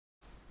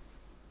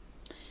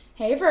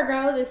Hey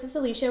Virgo, this is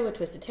Alicia with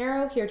Twisted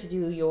Tarot, here to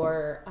do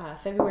your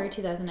February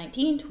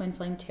 2019 Twin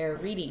Flame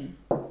Tarot reading.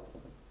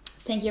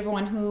 Thank you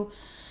everyone who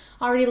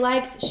already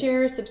likes,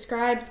 shares,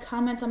 subscribes,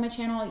 comments on my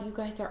channel. You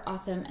guys are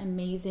awesome,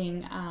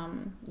 amazing.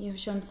 You've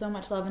shown so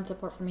much love and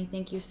support for me.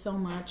 Thank you so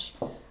much.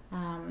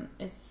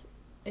 It's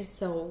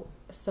so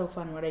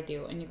fun what I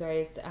do, and you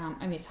guys,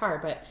 I mean, it's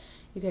hard, but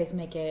you guys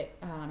make it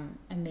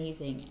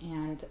amazing,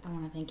 and I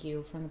want to thank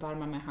you from the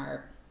bottom of my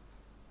heart.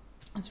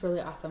 It's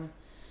really awesome.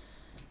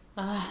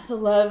 The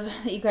love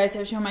that you guys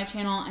have shown my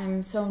channel.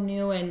 I'm so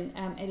new, and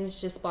it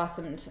has just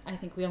blossomed. I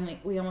think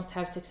we almost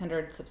have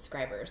 600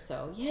 subscribers,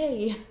 so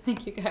yay.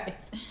 Thank you guys.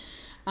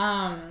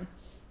 I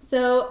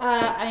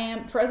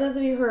am, for those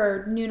of you who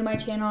are new to my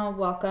channel,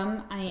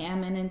 welcome. I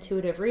am an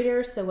intuitive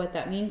reader, so what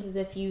that means is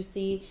if you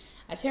see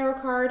a tarot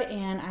card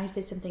and I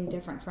say something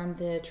different from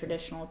the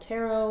traditional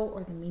tarot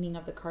or the meaning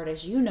of the card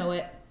as you know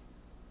it,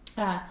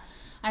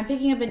 I'm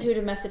picking up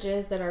intuitive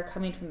messages that are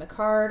coming from the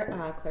card,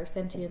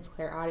 clairsentience,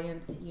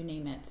 clairaudience, you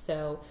name it.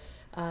 So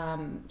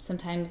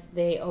sometimes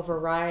they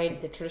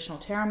override the traditional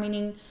tarot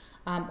meaning,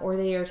 or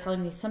they are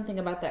telling me something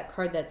about that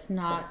card that's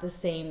not the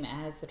same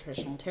as the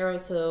traditional tarot.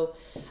 So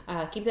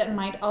keep that in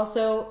mind.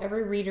 Also,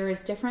 every reader is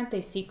different.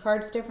 They see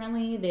cards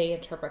differently. They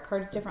interpret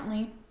cards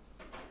differently.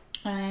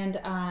 And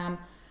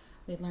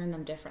we learn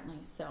them differently.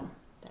 So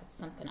that's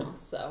something else.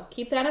 So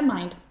keep that in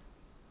mind.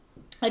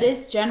 It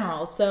is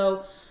general.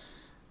 So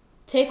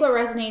take what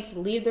resonates,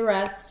 leave the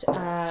rest.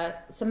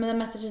 Some of the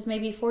messages may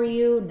be for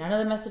you. None of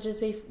the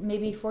messages may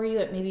be for you.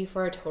 It may be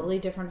for a totally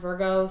different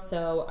Virgo.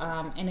 So,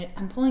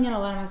 I'm pulling in a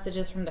lot of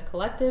messages from the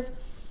collective.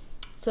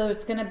 So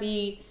it's going to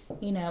be,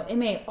 you know, it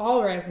may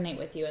all resonate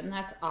with you. And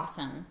that's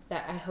awesome.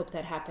 I hope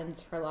that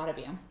happens for a lot of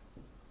you.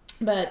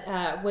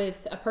 But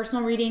with a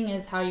personal reading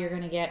is how you're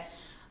going to get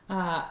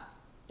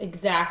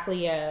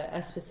exactly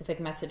a specific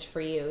message for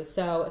you.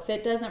 So if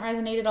it doesn't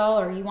resonate at all,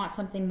 or you want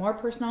something more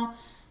personal,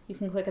 you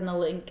can click on the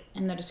link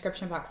in the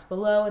description box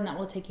below, and that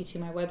will take you to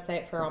my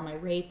website for all my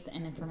rates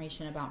and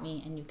information about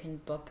me, and you can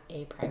book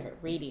a private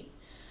reading.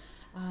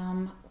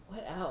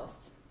 What else?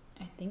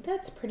 I think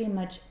that's pretty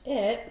much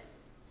it.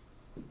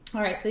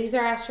 All right, so these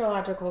are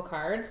astrological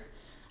cards,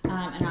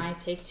 and I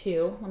take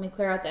two. Let me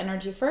clear out the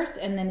energy first,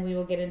 and then we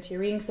will get into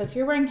your reading. So if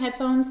you're wearing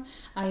headphones,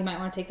 you might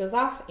want to take those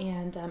off,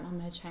 and I'm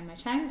going to chime my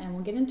chime, and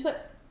we'll get into it.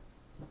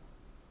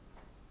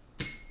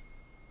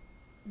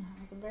 That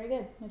wasn't very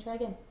good. Let me try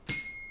again.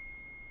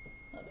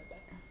 A little bit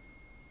better.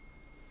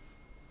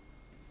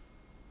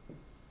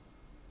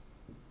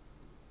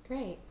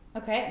 Great.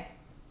 Okay.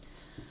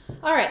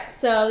 All right.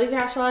 So these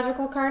are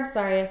astrological cards.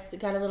 Sorry, I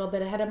got a little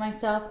bit ahead of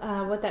myself.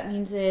 What that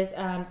means is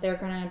they're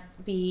going to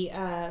be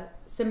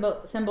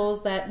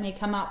symbols that may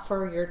come out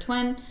for your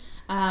twin,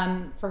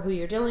 for who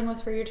you're dealing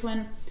with for your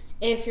twin.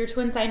 If your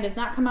twin sign does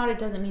not come out, it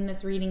doesn't mean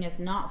this reading is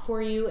not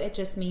for you. It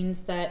just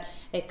means that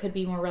it could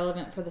be more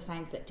relevant for the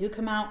signs that do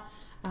come out.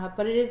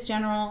 But it is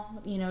general,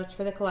 you know, it's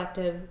for the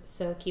collective,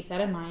 so keep that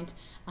in mind.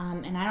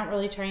 And I don't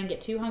really try and get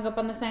too hung up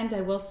on the signs.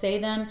 I will say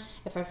them.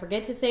 If I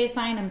forget to say a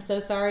sign, I'm so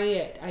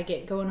sorry. I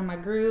get going in my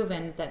groove,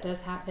 and that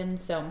does happen.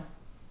 So,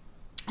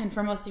 and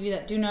for most of you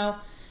that do know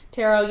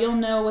tarot, you'll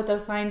know what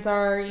those signs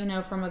are, you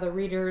know, from other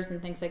readers and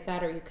things like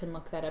that, or you can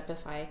look that up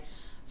if I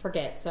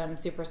forget. So I'm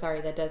super sorry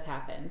that does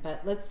happen.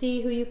 But let's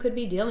see who you could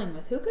be dealing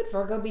with. Who could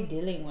Virgo be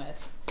dealing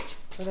with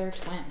for their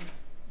twin?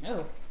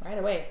 Oh, right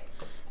away.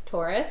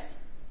 Taurus.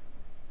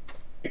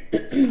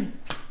 Excuse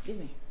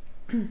me.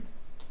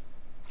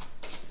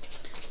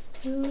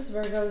 Who's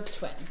Virgo's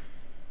twin?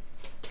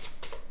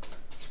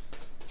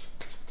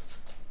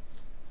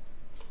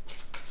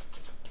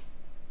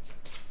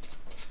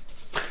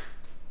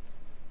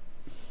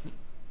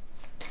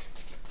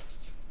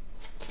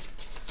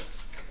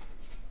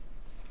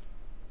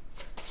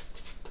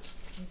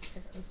 Who's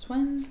Virgo's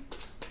twin?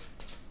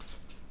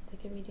 They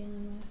could be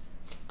dealing with.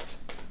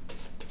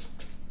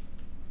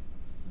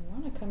 I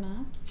want to come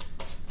out.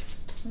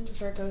 Who's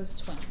Virgo's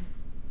twin?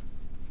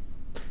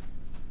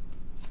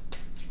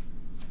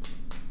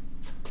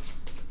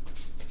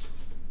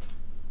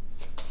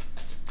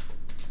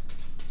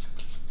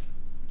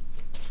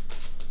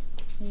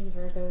 Who's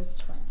Virgo's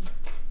twin?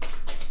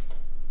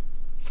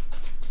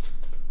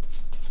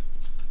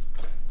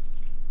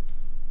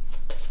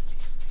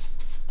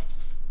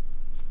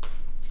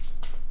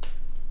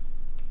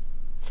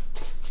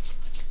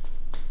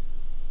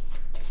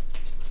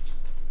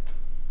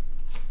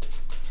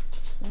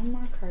 One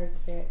more card,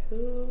 Spirit.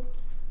 Who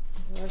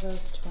is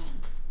Virgo's twin?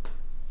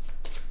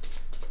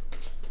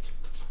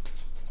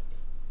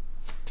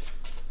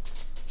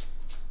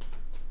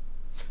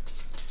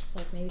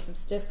 Like maybe some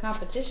stiff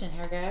competition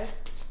here, guys.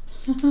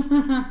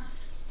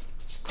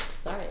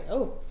 Sorry.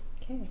 Oh,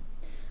 okay.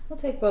 We'll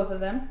take both of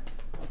them.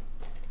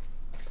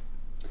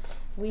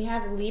 We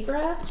have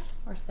Libra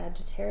or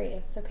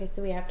Sagittarius. Okay,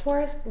 so we have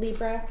Taurus,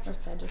 Libra, or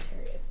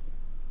Sagittarius.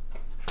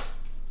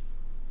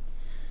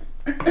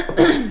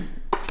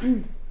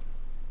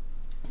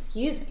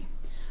 Excuse me.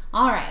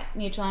 All right,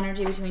 mutual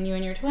energy between you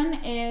and your twin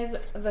is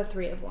the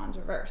Three of Wands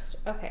reversed.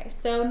 Okay,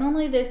 so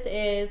normally this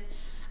is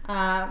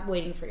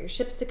waiting for your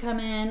ships to come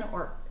in,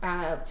 or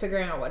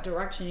figuring out what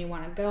direction you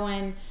want to go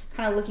in,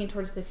 kind of looking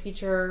towards the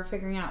future,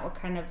 figuring out what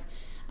kind of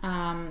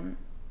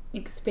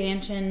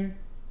expansion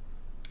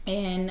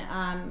in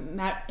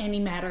any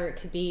matter. It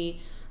could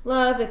be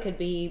love, it could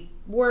be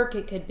work,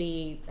 it could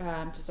be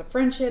just a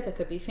friendship, it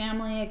could be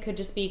family, it could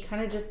just be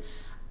kind of just,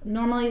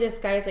 normally this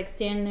guy's like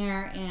standing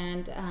there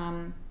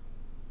and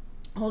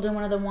holding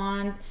one of the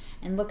wands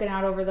and looking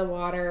out over the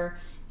water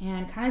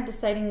and kind of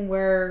deciding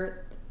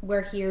where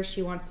he or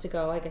she wants to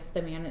go. I guess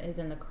the man is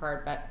in the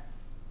card, but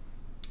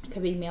it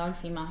could be male or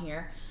female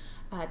here.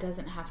 It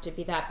doesn't have to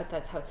be that, but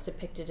that's how it's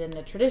depicted in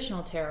the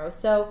traditional tarot.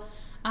 So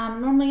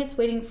normally it's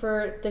waiting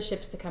for the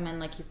ships to come in,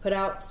 like you put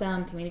out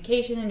some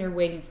communication and you're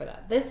waiting for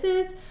that. This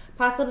is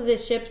possibly the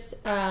ships,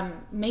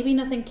 maybe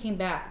nothing came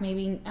back.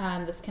 Maybe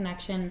this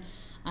connection,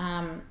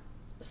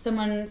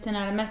 someone sent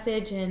out a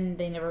message and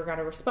they never got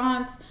a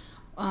response.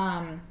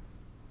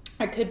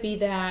 It could be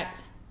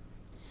that,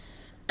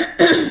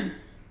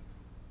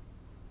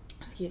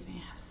 excuse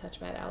me, I have such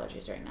bad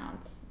allergies right now.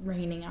 It's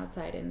raining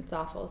outside and it's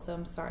awful, so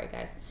I'm sorry,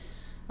 guys.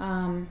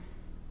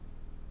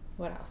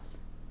 What else?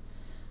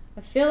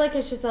 I feel like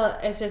it's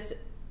just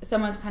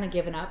someone's kind of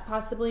given up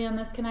possibly on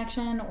this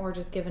connection, or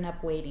just given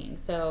up waiting.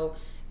 So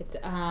it's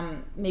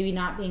maybe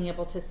not being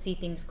able to see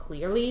things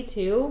clearly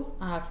too.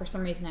 For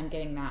some reason I'm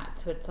getting that.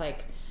 So it's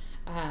like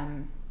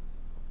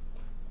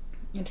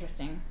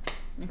interesting.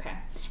 Okay.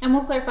 And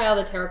we'll clarify all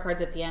the tarot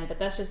cards at the end, but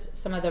that's just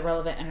some of the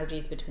relevant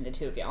energies between the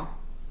two of y'all.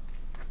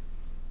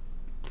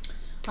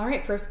 All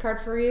right, first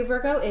card for you,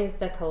 Virgo, is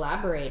the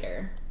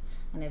Collaborator.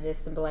 And it is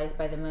symbolized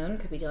by the moon.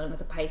 Could be dealing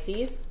with a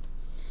Pisces.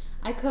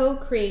 I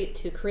co-create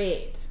to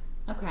create.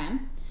 Okay.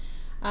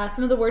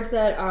 Some of the words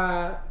that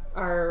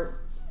are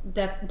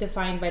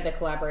defined by the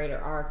Collaborator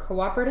are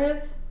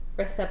cooperative,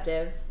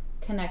 receptive,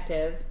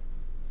 connective,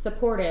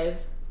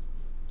 supportive,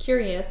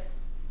 curious,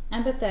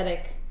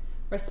 empathetic,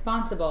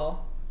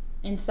 responsible,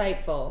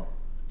 insightful,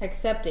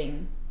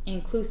 accepting,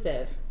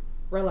 inclusive,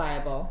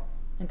 reliable,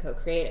 and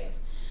co-creative.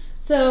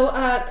 So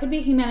it could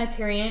be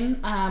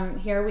humanitarian.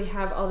 Here we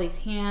have all these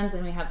hands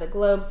and we have the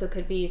globe. So it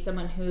could be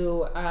someone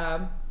who,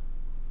 I'm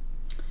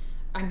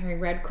hearing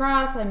Red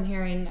Cross, I'm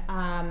hearing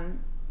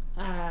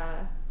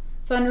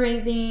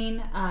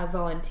fundraising,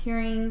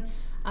 volunteering,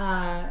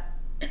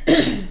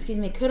 excuse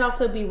me, could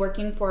also be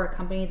working for a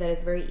company that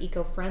is very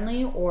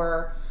eco-friendly,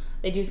 or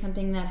they do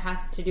something that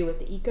has to do with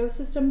the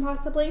ecosystem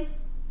possibly.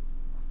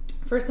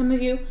 For some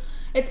of you,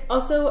 it's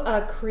also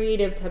a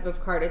creative type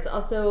of card. It's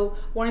also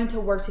wanting to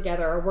work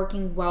together or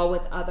working well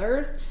with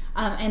others.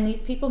 And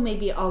these people may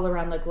be all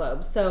around the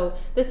globe. So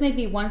this may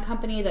be one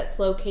company that's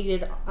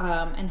located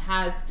and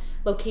has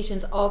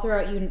locations all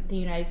throughout the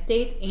United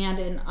States and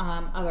in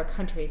other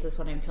countries is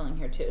what I'm feeling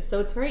here too. So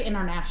it's very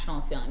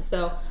international feeling.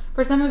 So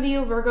for some of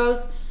you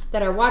Virgos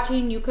that are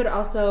watching, you could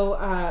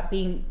also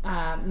be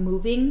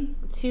moving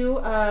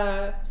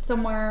to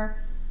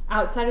somewhere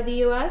outside of the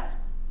U.S.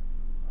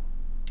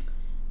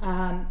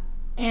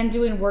 And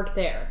doing work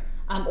there,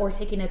 or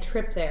taking a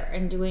trip there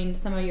and doing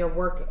some of your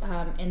work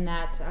in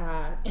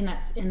outside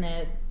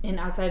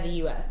of the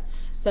U.S.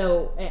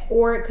 So,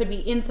 or it could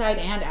be inside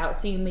and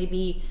out. So you may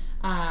be,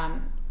 I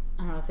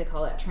don't know if they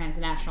call it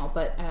transnational,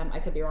 but I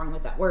could be wrong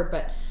with that word,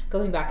 but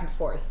going back and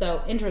forth.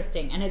 So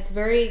interesting. And it's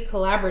very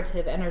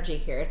collaborative energy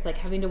here. It's like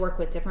having to work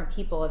with different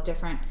people of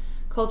different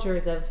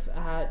cultures, of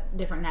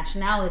different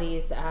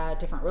nationalities,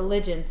 different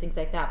religions, things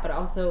like that, but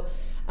also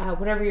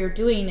whatever you're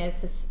doing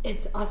is,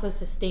 it's also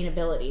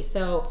sustainability.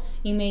 So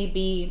you may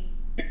be,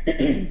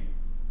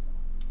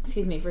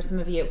 excuse me, for some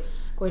of you,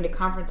 going to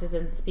conferences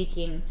and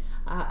speaking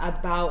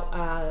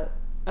about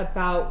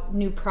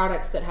new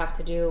products that have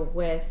to do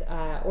with,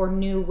 or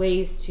new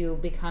ways to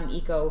become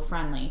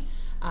eco-friendly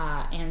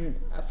and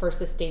for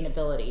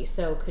sustainability.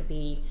 So it could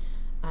be,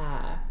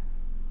 what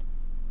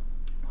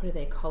do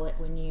they call it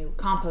when you,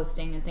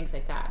 composting and things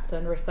like that.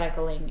 So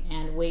recycling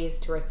and ways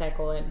to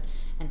recycle and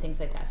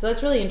things like that. So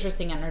that's really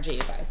interesting energy,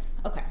 you guys.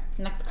 Okay,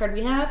 next card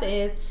we have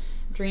is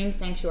Dream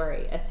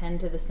Sanctuary. Attend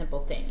to the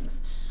simple things.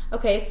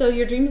 Okay, so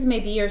your dreams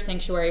may be your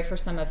sanctuary for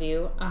some of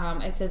you.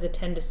 It says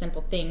attend to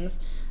simple things.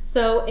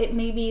 So it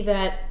may be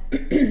that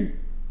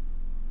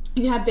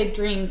you have big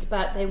dreams,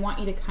 but they want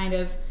you to kind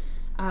of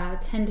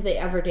tend to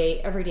the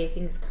everyday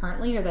things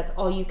currently, or that's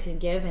all you can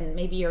give, and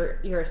maybe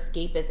your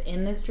escape is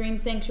in this dream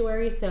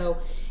sanctuary. So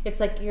it's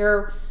like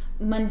your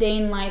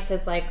mundane life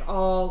is like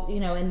all, you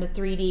know, in the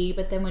 3D,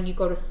 but then when you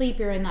go to sleep,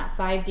 you're in that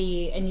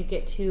 5D and you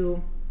get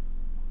to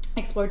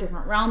explore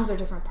different realms or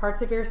different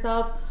parts of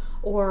yourself,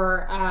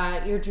 or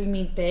you're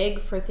dreaming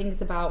big for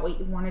things about what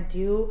you want to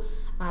do,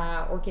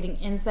 or getting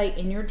insight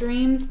in your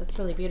dreams. That's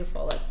really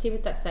beautiful. Let's see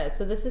what that says.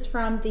 So this is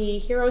from the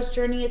Hero's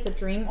Journey. It's a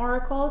dream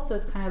oracle, so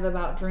it's kind of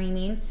about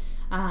dreaming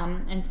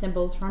and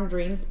symbols from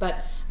dreams,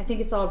 but I think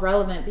it's all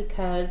relevant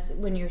because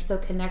when you're so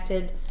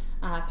connected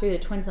through the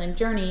twin flame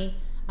journey,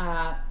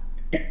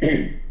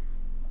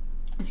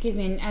 excuse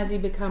me, and as you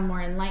become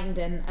more enlightened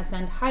and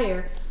ascend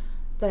higher,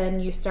 then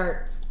you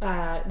start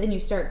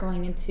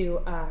going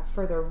into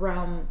further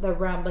realm,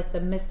 like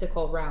the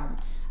mystical realm,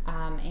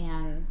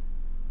 and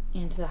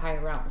into the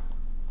higher realms.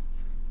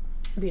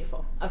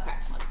 Beautiful. Okay,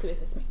 let's see what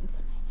this means.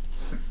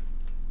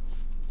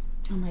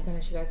 Oh my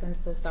goodness, you guys, I'm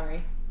so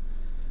sorry.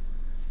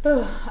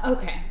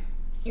 Okay.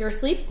 Your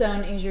sleep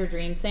zone is your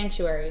dream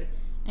sanctuary,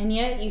 and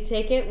yet you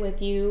take it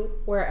with you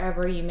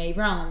wherever you may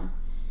roam.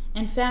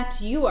 In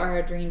fact, you are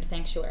a dream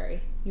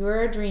sanctuary. You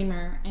are a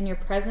dreamer, and your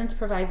presence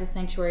provides a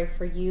sanctuary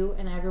for you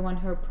and everyone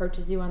who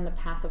approaches you on the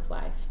path of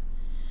life.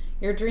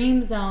 Your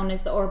dream zone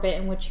is the orbit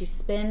in which you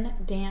spin,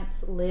 dance,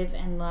 live,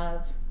 and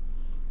love.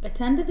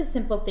 Attend to the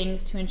simple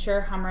things to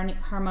ensure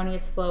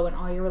harmonious flow in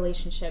all your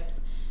relationships,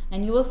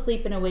 and you will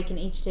sleep and awaken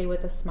each day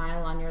with a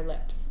smile on your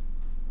lips.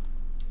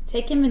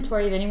 Take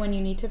inventory of anyone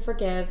you need to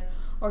forgive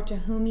or to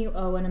whom you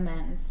owe an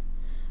amends.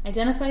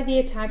 Identify the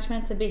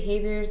attachments and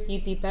behaviors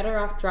you'd be better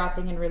off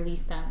dropping and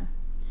release them.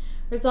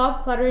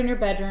 Resolve clutter in your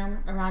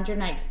bedroom, around your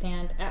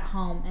nightstand, at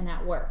home, and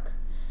at work.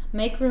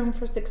 Make room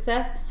for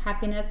success,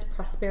 happiness,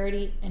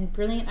 prosperity, and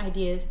brilliant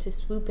ideas to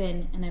swoop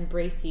in and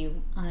embrace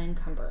you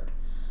unencumbered.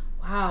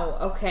 Wow,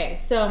 okay,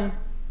 so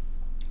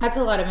that's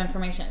a lot of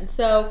information.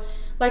 So,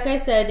 like I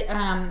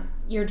said,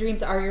 your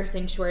dreams are your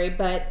sanctuary,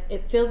 but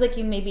it feels like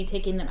you may be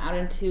taking them out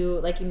into,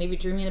 like you may be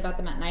dreaming about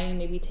them at night, you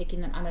may be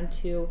taking them out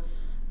into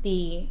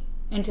the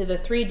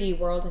 3D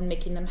world and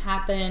making them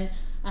happen.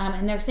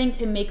 And they're saying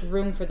to make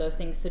room for those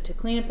things. So to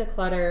clean up the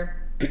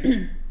clutter,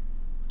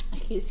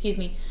 excuse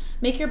me,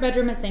 make your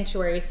bedroom a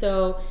sanctuary.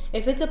 So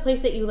if it's a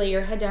place that you lay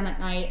your head down at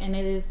night and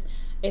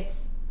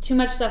it's too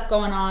much stuff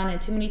going on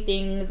and too many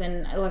things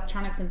and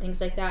electronics and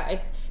things like that,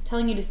 it's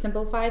telling you to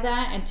simplify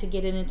that and to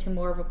get it into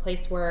more of a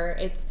place where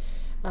it's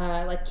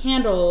like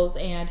candles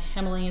and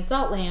Himalayan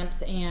salt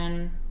lamps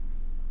and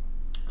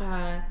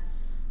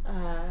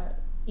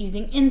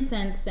using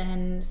incense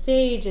and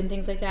sage and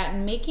things like that,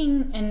 and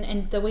making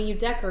and the way you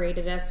decorate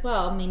it as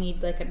well may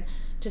need like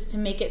just to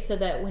make it so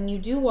that when you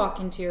do walk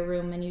into your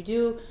room and you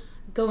do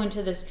go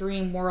into this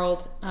dream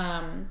world,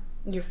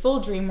 your full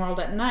dream world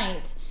at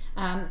night,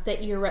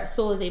 that your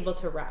soul is able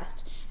to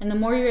rest. And the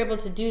more you're able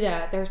to do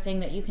that, they're saying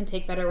that you can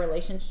take better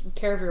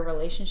care of your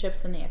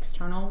relationships in the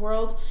external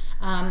world,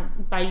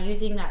 by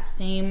using that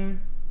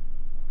same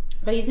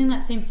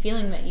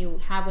feeling that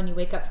you have when you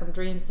wake up from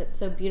dreams that's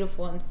so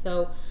beautiful and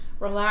so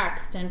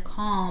relaxed and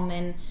calm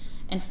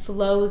and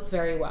flows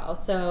very well.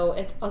 So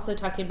it's also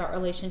talking about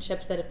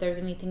relationships, that if there's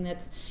anything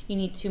that's you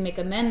need to make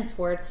amends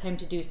for, it's time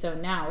to do so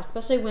now,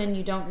 especially when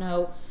you don't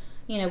know,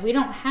 we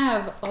don't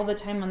have all the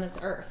time on this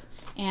earth.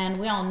 And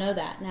we all know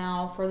that.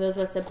 Now, for those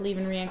of us that believe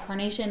in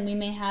reincarnation, we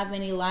may have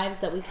many lives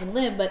that we can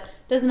live, but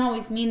it doesn't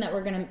always mean that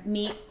we're going to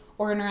meet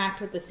or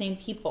interact with the same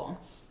people,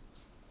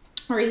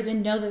 or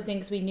even know the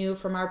things we knew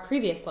from our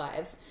previous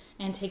lives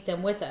and take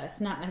them with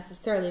us. Not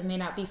necessarily, may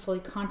not be fully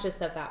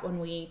conscious of that when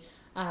we,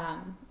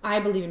 I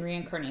believe in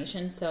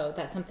reincarnation, so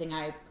that's something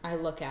I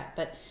look at.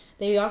 But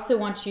they also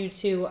want you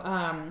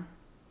to,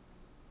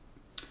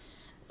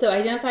 so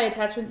identify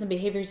attachments and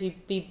behaviors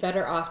you'd be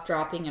better off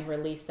dropping and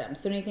release them.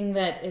 So anything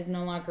that is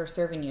no longer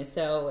serving you.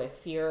 So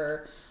if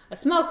you're a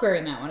smoker,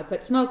 you might want to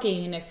quit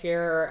smoking. And if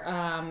you're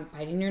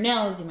biting your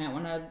nails, you might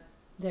want to,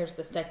 there's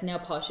this like nail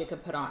polish you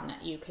could put on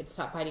that you could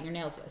stop biting your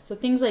nails with. So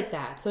things like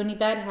that. So any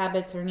bad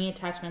habits or any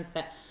attachments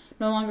that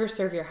no longer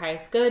serve your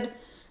highest good,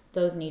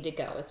 those need to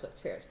go, is what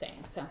Spirit's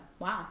saying. So,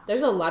 wow,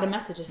 there's a lot of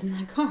messages in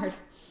that card.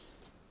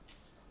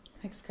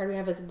 Next card we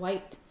have is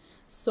White.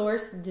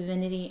 Source,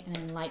 divinity, and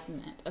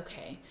enlightenment.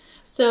 Okay,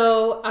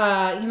 so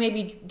you may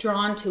be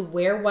drawn to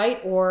wear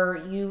white,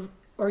 or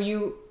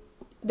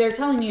they're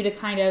telling you to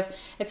kind of,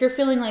 if you're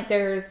feeling like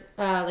there's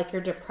like you're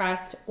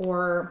depressed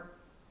or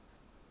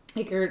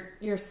like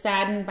you're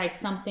saddened by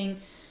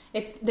something,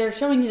 they're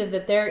showing you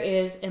that there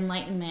is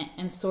enlightenment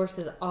and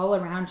sources all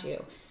around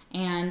you,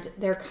 and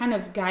they're kind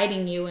of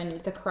guiding you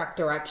in the correct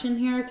direction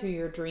here through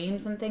your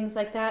dreams and things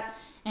like that.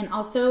 And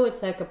also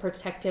it's like a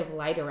protective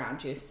light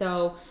around you.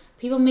 So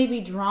people may be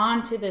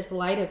drawn to this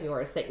light of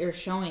yours that you're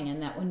showing,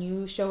 and that when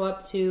you show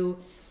up to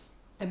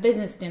a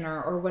business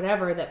dinner or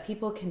whatever, that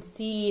people can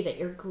see that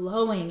you're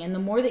glowing. And the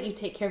more that you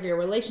take care of your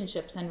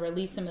relationships and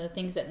release some of the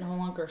things that no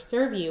longer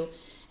serve you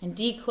and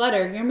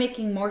declutter, you're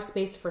making more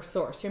space for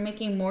source. You're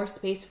making more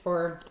space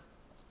for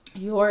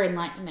your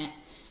enlightenment,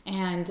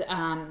 and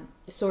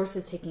source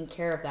is taking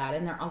care of that.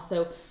 And they're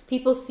also,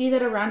 people see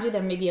that around you,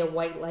 there may be a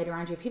white light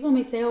around you. People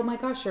may say, oh my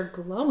gosh, you're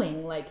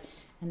glowing, like,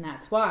 and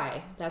that's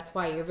why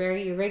you're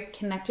very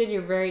connected.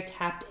 You're very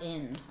tapped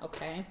in.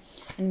 Okay.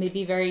 And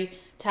maybe very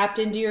tapped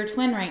into your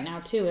twin right now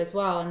too, as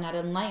well. And that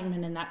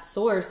enlightenment and that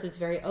source is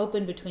very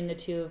open between the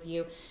two of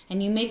you.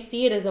 And you may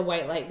see it as a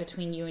white light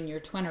between you and your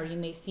twin, or you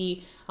may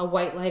see a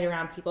white light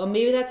around people. And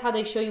maybe that's how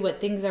they show you what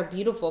things are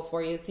beautiful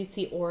for you. If you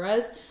see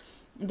auras,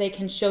 they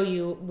can show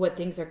you what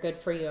things are good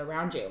for you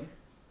around you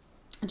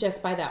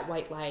just by that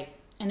white light.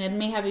 And it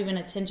may have even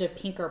a tinge of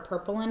pink or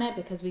purple in it,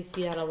 because we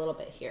see that a little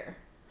bit here.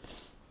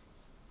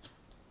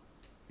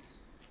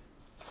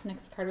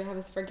 Next card we have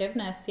is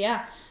forgiveness.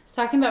 Yeah, it's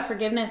talking about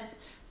forgiveness.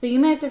 So you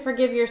may have to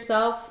forgive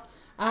yourself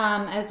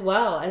as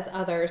well as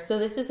others. So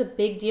this is a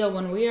big deal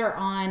when we are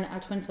on a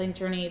twin flame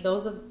journey.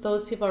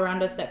 Those people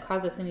around us that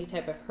cause us any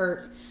type of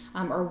hurt,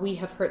 or we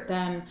have hurt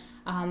them,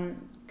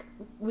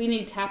 we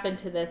need to tap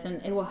into this,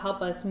 and it will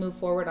help us move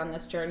forward on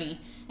this journey.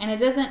 And it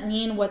doesn't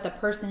mean what the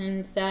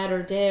person said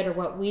or did, or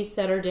what we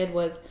said or did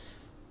was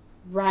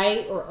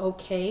right or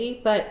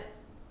okay, but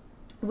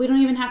we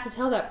don't even have to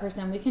tell that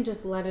person. We can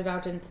just let it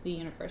out into the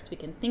universe. We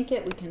can think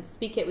it, we can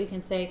speak it, we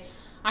can say,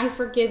 I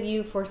forgive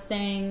you for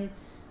saying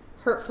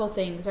hurtful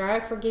things, or I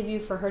forgive you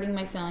for hurting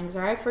my feelings,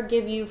 or I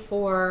forgive you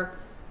for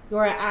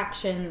your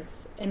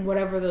actions and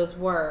whatever those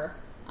were.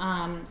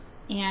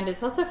 And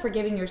it's also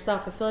forgiving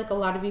yourself. I feel like a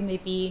lot of you may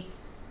be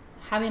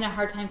having a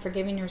hard time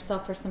forgiving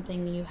yourself for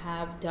something you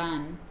have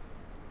done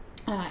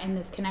in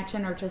this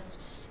connection, or just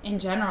in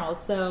general.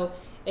 So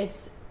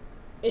it's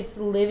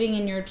living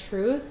in your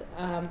truth,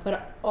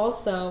 but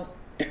also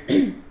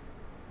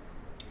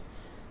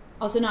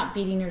not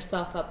beating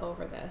yourself up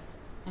over this,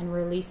 and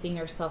releasing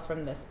yourself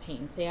from this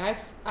pain. Say,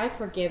 I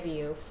forgive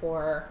you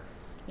for,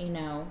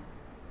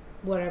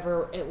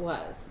 whatever it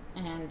was,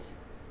 and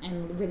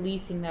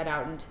releasing that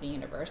out into the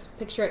universe.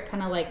 Picture it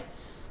kind of like,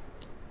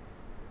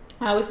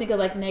 I always think of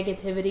like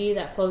negativity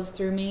that flows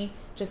through me,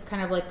 just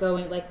kind of like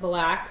going like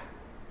black,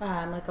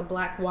 like a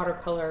black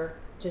watercolor,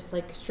 just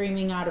like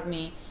streaming out of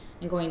me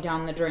and going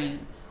down the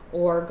drain,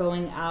 or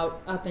going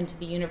out up into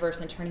the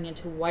universe and turning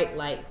into white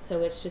light.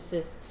 So it's just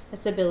this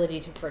ability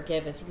to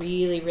forgive is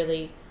really,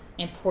 really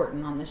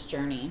important on this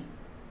journey.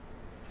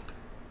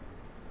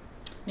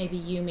 Maybe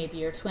you, maybe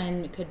your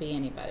twin, it could be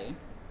anybody.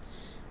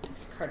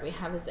 Next card we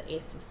have is the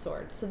Ace of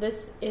Swords. So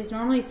this is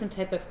normally some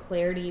type of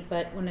clarity,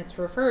 but when it's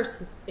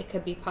reversed, it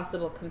could be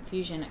possible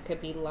confusion. It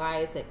could be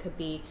lies. It could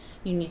be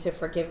you need to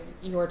forgive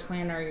your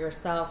twin or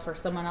yourself or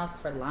someone else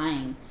for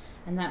lying.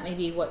 And that may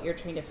be what you're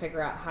trying to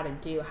figure out how to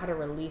do, how to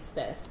release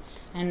this.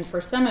 And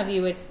for some of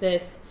you, it's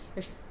this,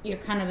 you're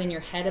kind of in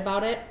your head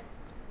about it,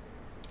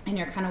 and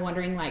you're kind of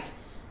wondering like,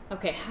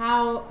 okay,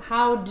 how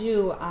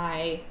do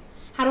I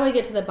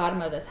get to the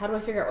bottom of this? How do I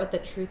figure out what the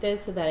truth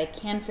is so that I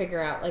can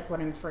figure out like what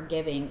I'm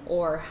forgiving,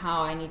 or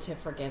how I need to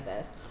forgive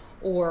this,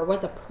 or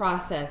what the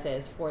process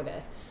is for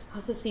this? I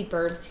also see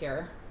birds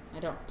here. I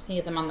don't see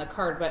them on the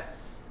card, but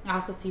I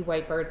also see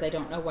white birds. I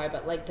don't know why,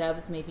 but like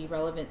doves may be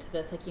relevant to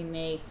this. Like you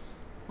may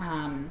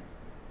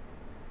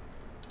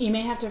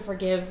have to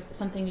forgive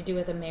something to do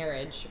with a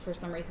marriage for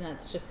some reason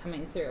that's just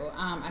coming through.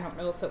 I don't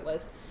know if it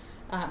was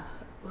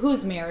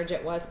whose marriage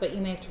it was, but you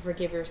may have to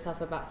forgive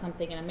yourself about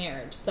something in a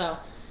marriage. So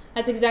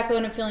that's exactly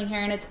what I'm feeling here.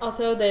 And it's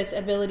also this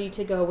ability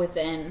to go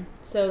within.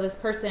 So this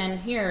person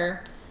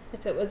here,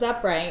 if it was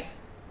upright,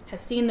 has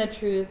seen the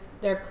truth.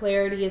 Their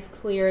clarity is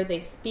clear. They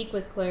speak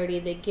with clarity.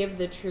 They give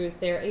the truth.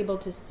 They're able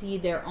to see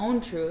their own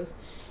truth.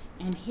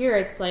 And here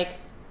it's like,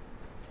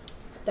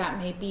 that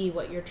may be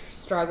what you're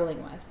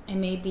struggling with. It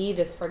may be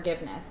this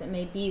forgiveness. It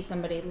may be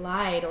somebody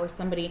lied, or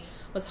somebody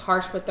was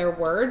harsh with their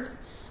words,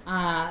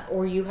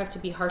 or you have to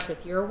be harsh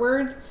with your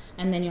words,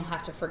 and then you'll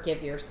have to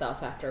forgive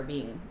yourself after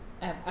being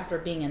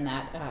in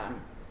that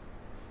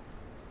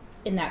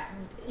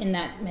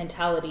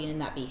mentality and in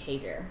that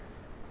behavior.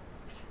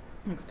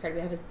 Next card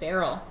we have is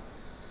Beryl.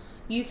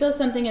 You feel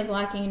something is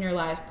lacking in your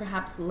life,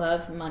 perhaps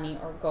love, money,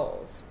 or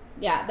goals.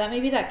 Yeah, that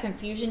may be that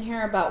confusion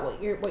here about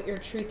what your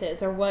truth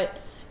is, or what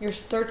you're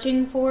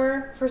searching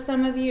for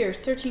some of you. You're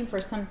searching for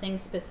something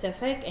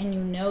specific, and you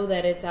know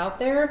that it's out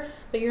there,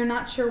 but you're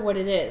not sure what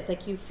it is.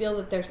 Like you feel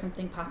that there's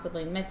something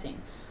possibly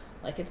missing.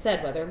 Like it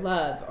said, whether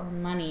love or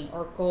money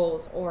or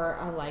goals or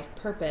a life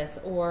purpose,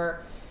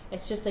 or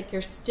it's just like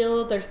there's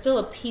still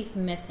a piece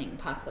missing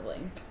possibly,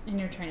 and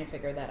you're trying to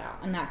figure that out.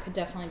 And that could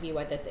definitely be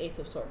why this Ace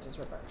of Swords is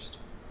reversed.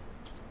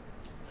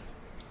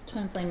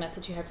 Twin flame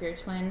message you have for your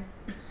twin.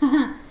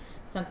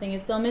 Something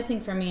is still missing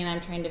for me, and I'm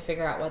trying to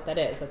figure out what that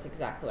is. That's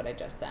exactly what I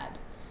just said.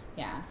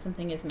 Yeah,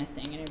 something is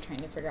missing, and you're trying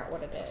to figure out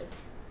what it is.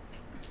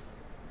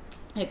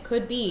 It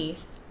could be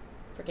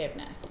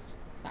forgiveness.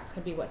 That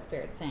could be what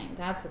Spirit's saying.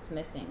 That's what's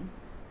missing.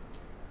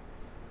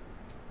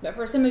 But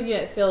for some of you,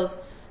 it feels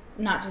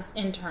not just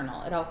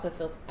internal. It also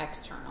feels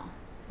external,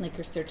 like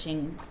you're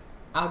searching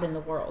out in the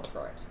world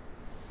for it.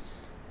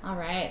 All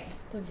right,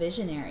 the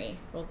Visionary,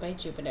 ruled by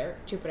Jupiter.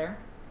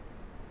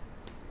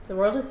 The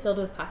world is filled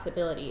with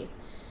possibilities.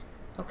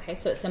 Okay,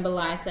 so it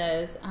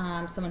symbolizes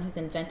someone who's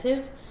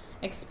inventive,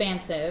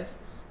 expansive,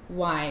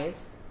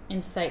 wise,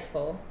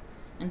 insightful,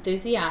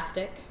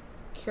 enthusiastic,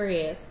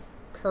 curious,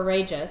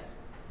 courageous,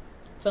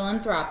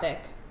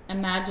 philanthropic,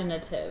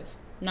 imaginative,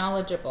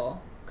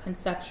 knowledgeable,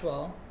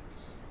 conceptual,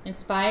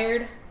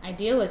 inspired,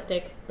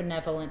 idealistic,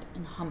 benevolent,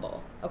 and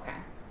humble. Okay.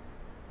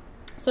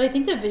 So I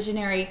think the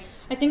Visionary,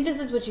 I think this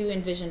is what you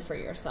envision for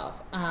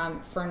yourself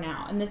for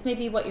now. And this may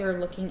be what you're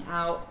looking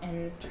out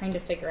and trying to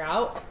figure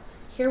out.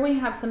 Here we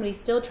have somebody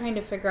still trying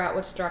to figure out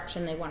which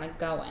direction they want to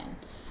go in,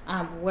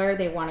 where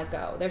they want to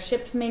go. Their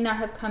ships may not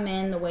have come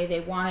in the way they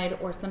wanted,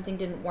 or something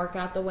didn't work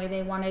out the way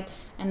they wanted,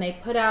 and they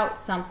put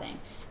out something.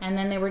 And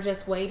then they were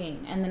just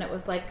waiting, and then it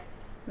was like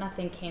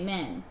nothing came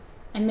in.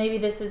 And maybe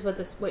this is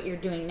what you're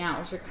doing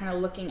now, is you're kind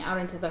of looking out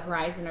into the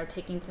horizon, or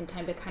taking some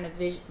time to kind of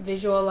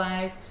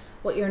visualize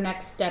what your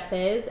next step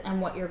is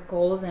and what your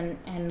goals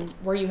and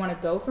where you want to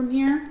go from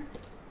here.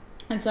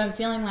 And so I'm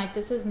feeling like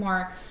this is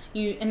more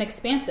an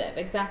expansive.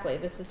 Exactly.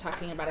 This is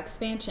talking about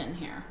expansion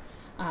here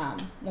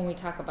when we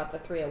talk about the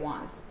Three of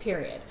Wands,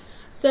 period.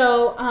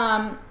 So,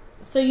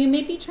 so you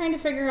may be trying to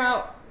figure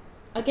out,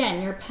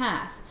 again, your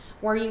path,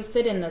 where you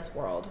fit in this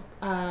world,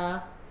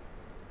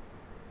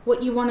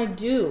 what you want to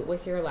do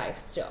with your life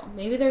still.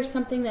 Maybe there's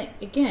something that,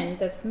 again,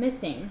 that's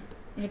missing,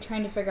 and you're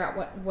trying to figure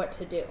out what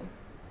to do.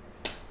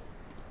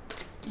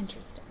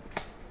 Interesting.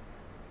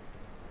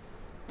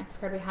 Next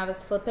card we have is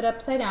flip it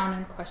upside down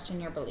and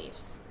question your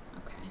beliefs.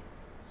 Okay.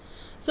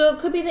 So it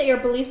could be that your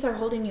beliefs are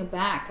holding you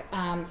back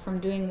from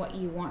doing what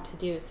you want to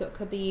do. So it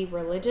could be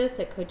religious.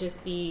 It could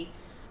just be,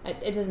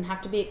 it doesn't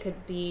have to be. It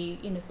could be,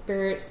 you know,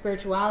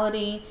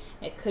 spirituality.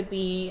 It could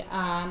be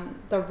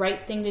the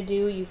right thing to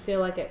do. You feel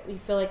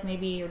like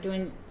maybe you're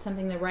doing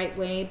something the right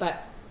way,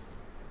 but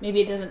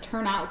maybe it doesn't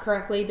turn out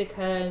correctly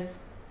because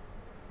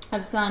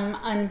of some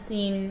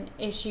unseen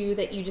issue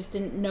that you just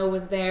didn't know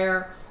was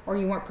there, or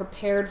you weren't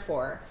prepared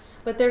for.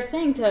 But they're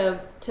saying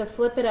to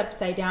flip it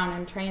upside down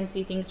and try and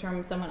see things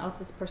from someone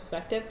else's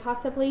perspective,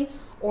 possibly,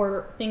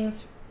 or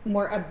things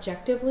more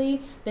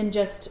objectively than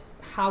just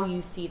how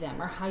you see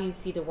them or how you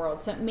see the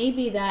world. So it may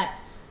be that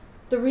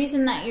the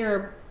reason that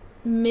you're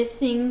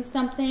missing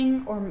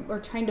something or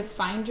trying to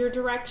find your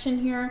direction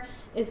here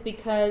is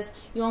because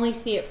you only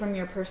see it from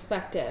your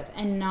perspective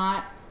and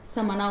not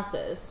someone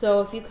else's.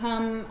 So if you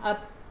come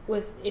up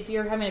with, if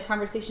you're having a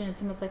conversation and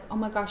someone's like, oh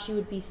my gosh, you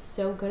would be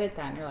so good at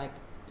that, and you're like,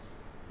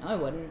 no, I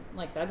wouldn't.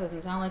 Like, that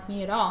doesn't sound like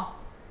me at all.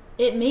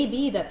 It may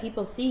be that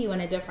people see you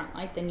in a different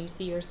light than you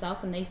see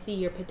yourself, and they see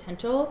your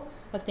potential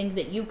of things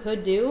that you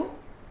could do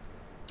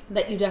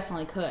that you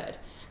definitely could.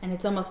 And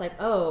it's almost like,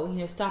 oh, you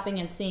know, stopping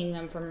and seeing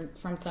them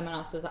from someone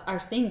else's, or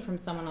seeing from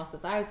someone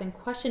else's eyes, and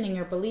questioning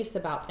your beliefs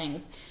about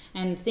things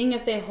and seeing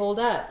if they hold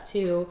up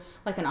to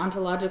like an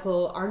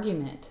ontological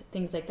argument,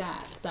 things like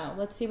that. So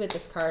let's see what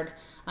this card,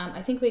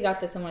 I think we got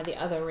this in one of the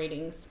other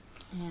readings,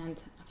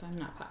 and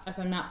if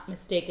I'm not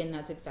mistaken,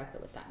 that's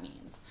exactly what that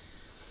means.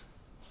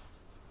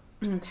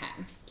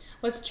 Okay.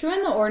 What's true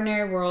in the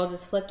ordinary world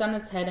is flipped on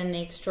its head in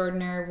the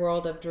extraordinary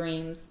world of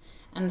dreams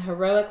and the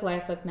heroic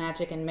life of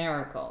magic and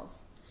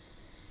miracles.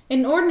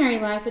 In ordinary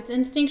life, it's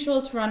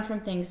instinctual to run from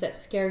things that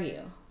scare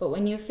you, but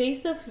when you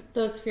face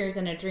those fears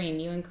in a dream,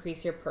 you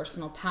increase your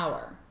personal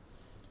power.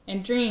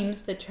 In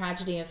dreams, the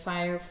tragedy of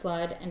fire,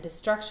 flood, and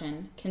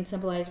destruction can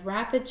symbolize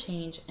rapid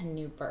change and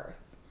new birth.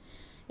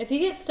 If you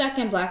get stuck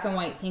in black and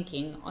white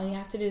thinking, all you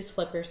have to do is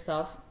flip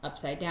yourself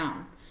upside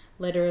down,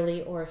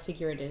 literally or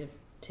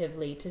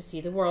figuratively, to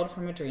see the world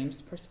from a dream's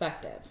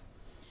perspective.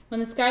 When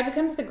the sky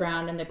becomes the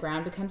ground and the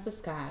ground becomes the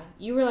sky,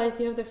 you realize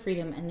you have the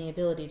freedom and the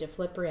ability to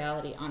flip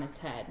reality on its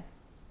head.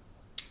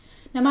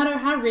 No matter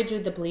how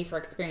rigid the belief or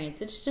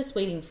experience, it's just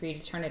waiting for you to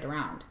turn it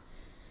around.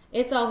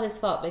 It's all his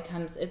fault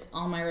becomes it's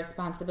all my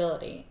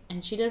responsibility,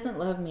 and she doesn't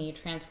love me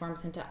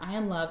transforms into I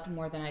am loved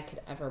more than I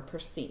could ever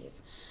perceive.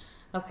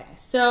 Okay,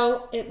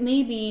 so it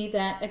may be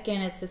that,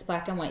 again, it's this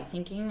black and white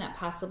thinking that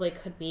possibly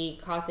could be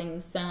causing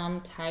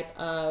some type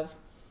of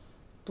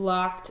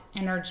blocked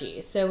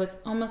energy. So it's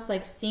almost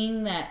like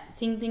seeing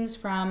things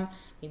from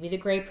maybe the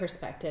gray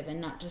perspective and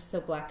not just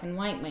so black and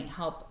white might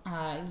help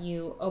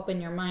you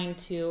open your mind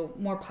to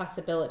more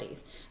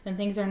possibilities. Then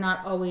things are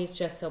not always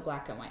just so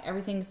black and white.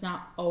 Everything's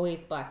not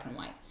always black and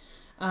white.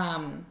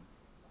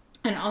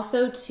 And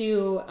also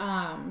to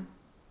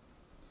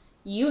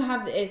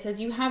it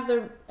says you have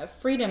the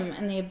freedom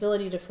and the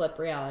ability to flip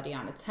reality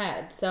on its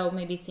head. So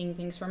maybe seeing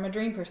things from a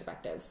dream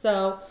perspective.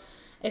 So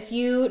if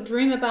you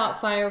dream about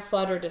fire,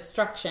 flood, or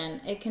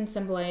destruction, it can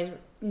symbolize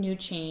new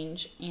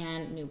change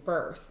and new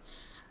birth.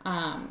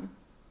 And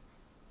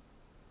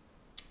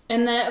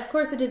that, of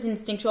course, it is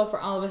instinctual for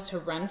all of us to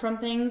run from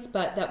things,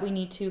 but that we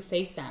need to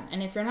face them.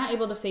 And if you're not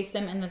able to face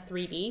them in the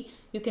 3D,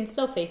 you can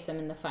still face them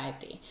in the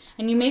 5D.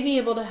 And you may be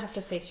able to have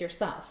to face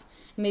yourself.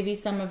 Maybe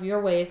some of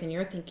your ways and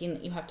your thinking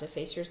that you have to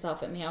face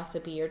yourself, it may also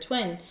be your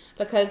twin.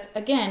 Because,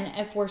 again,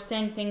 if we're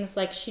saying things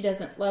like, she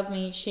doesn't love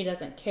me, she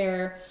doesn't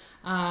care,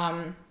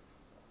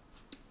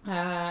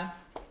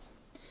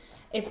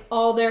 it's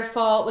all their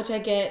fault, which I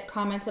get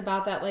comments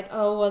about that, like,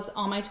 oh, well, it's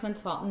all my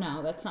twin's fault.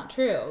 No, that's not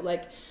true.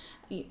 Like,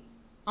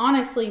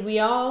 honestly, we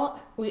all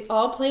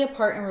play a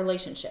part in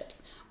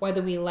relationships,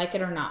 whether we like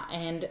it or not.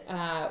 And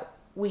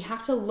we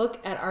have to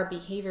look at our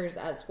behaviors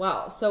as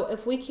well. So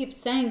if we keep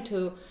saying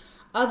to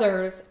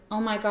others, oh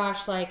my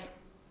gosh, like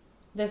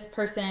this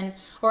person,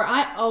 or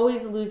I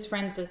always lose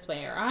friends this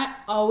way, or I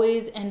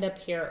always end up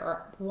here,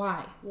 or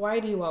why? Why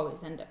do you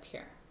always end up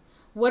here?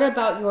 What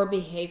about your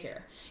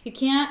behavior? You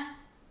can't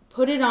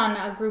put it on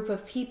a group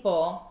of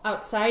people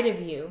outside of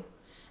you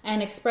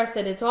and express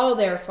that it's all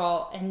their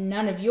fault and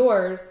none of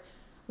yours,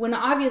 when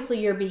obviously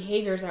your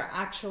behaviors are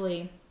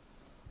actually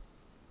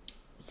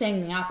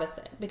saying the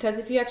opposite. Because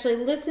if you actually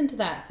listen to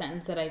that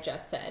sentence that I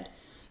just said,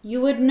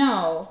 you would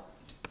know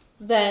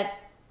that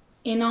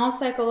in all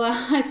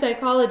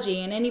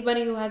psychology, and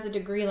anybody who has a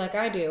degree like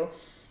I do,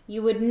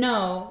 you would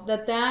know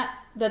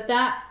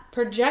that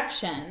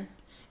projection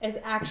is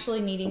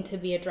actually needing to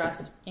be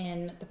addressed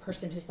in the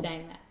person who's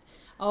saying that.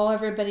 Oh,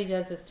 everybody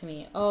does this to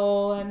me.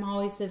 Oh, I'm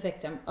always the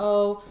victim.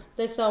 Oh,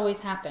 this always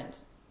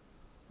happens.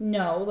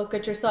 No, look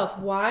at yourself.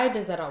 Why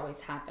does that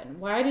always happen?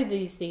 Why do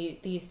these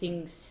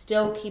things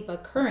still keep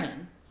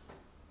occurring?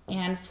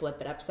 And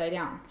flip it upside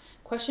down.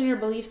 Question your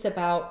beliefs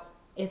about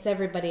it's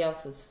everybody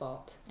else's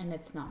fault and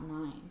it's not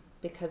mine,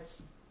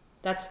 because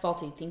that's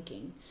faulty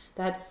thinking.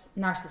 That's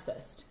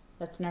narcissist.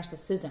 That's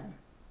narcissism.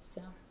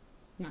 So,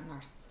 not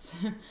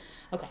narcissist.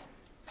 Okay.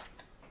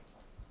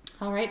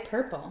 All right,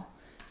 purple.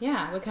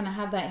 Yeah, we kind of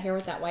have that here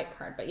with that white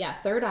card. But yeah,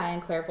 third eye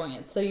and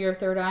clairvoyance. So your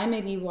third eye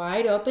may be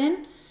wide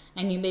open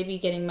and you may be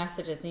getting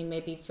messages. And you may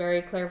be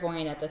very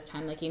clairvoyant at this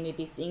time. Like you may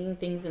be seeing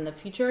things in the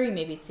future. You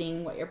may be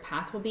seeing what your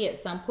path will be at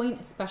some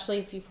point, especially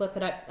if you flip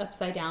it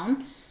upside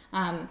down.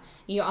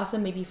 You also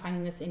may be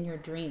finding this in your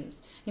dreams.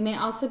 You may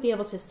also be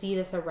able to see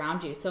this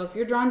around you. So if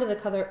you're drawn to the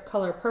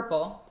color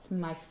purple, it's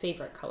my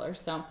favorite color.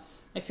 So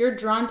if you're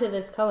drawn to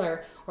this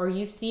color or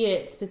you see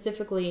it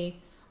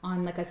specifically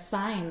on like a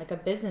sign, like a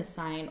business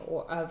sign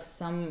or of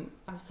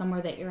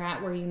somewhere that you're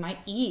at where you might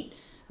eat,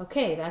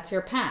 okay, that's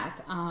your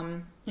path.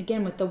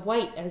 Again, with the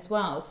white as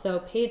well. So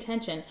pay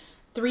attention.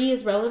 3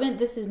 is relevant.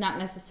 This is not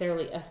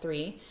necessarily a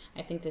 3.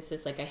 I think this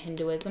is like a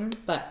Hinduism,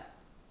 but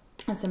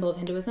a symbol of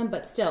Hinduism,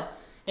 but still,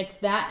 it's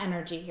that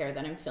energy here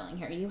that I'm feeling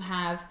here. You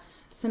have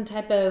some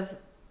type of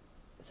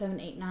 7,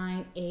 8,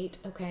 9, 8.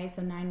 Okay,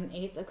 so 9 and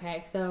 8s.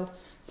 Okay, so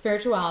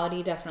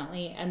spirituality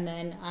definitely, and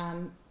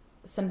then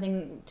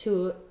something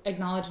to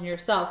acknowledge in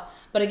yourself.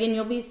 But again,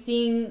 you'll be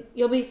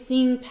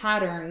seeing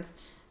patterns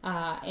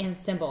and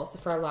symbols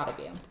for a lot of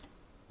you.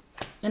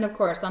 And of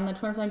course, on the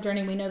twin flame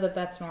journey, we know that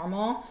that's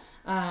normal.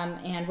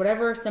 And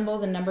whatever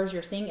symbols and numbers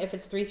you're seeing, if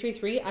it's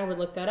 333, I would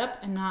look that up.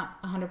 I'm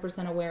not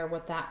 100% aware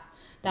what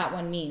that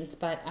one means,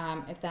 but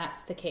if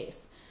that's the case.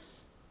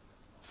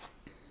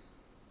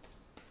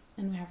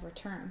 And we have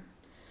return.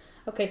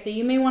 Okay, so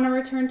you may want to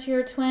return to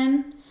your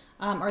twin,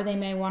 or they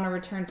may want to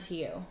return to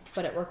you,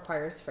 but it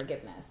requires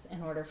forgiveness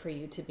in order for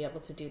you to be able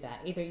to do that.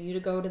 Either you to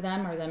go to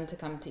them or them to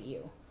come to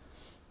you.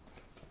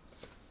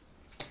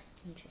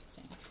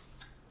 Interesting.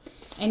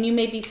 And you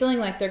may be feeling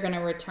like they're going to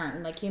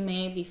return. Like you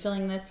may be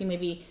feeling this, you may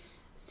be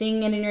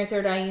seeing it in your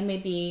third eye,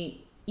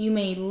 you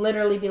may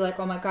literally be like,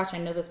 oh my gosh, I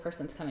know this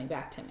person's coming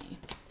back to me.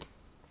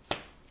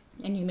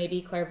 And you may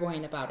be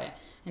clairvoyant about it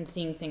and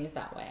seeing things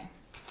that way.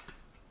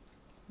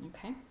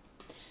 Okay.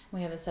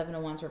 We have the 7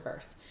 of Wands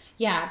reversed.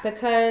 Yeah,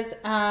 because,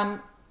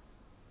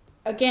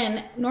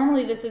 again,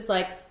 normally this is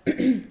like,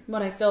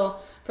 what I feel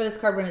for this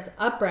card when it's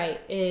upright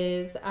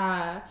is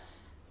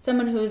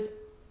someone who's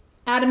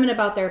adamant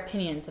about their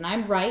opinions. And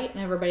I'm right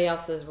and everybody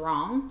else is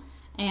wrong.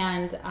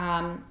 And,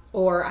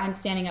 or I'm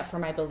standing up for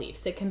my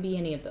beliefs. It can be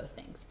any of those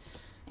things.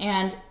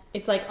 And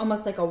it's like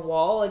almost like a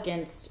wall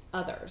against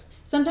others.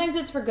 Sometimes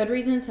it's for good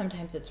reasons.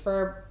 Sometimes it's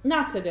for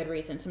not so good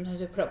reasons. Sometimes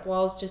we put up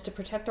walls just to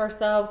protect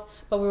ourselves,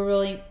 but we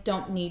really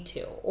don't need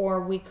to.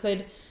 Or we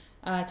could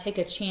take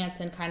a chance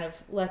and kind of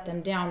let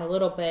them down a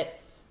little bit.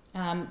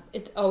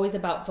 It's always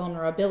about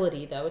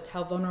vulnerability, though. It's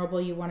how vulnerable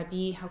you want to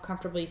be, how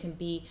comfortable you can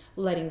be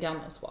letting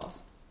down those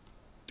walls.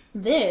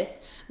 This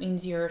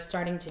means you're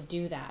starting to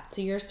do that.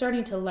 So you're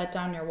starting to let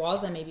down your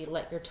walls and maybe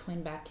let your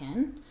twin back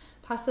in,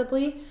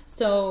 possibly.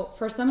 So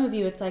for some of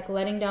you, it's like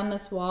letting down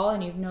this wall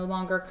and you've no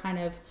longer kind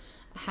of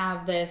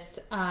have this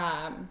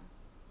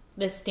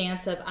this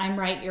stance of I'm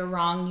right, you're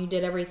wrong, you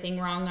did everything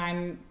wrong,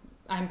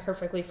 I'm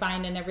perfectly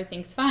fine and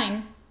everything's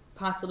fine,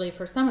 possibly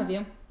for some of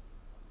you.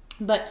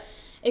 But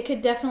it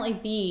could definitely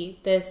be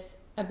this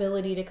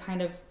ability to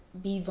kind of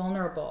be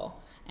vulnerable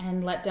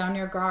and let down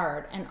your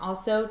guard. And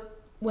also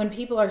when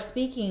people are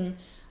speaking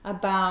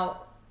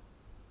about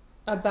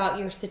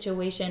your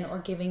situation or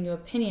giving you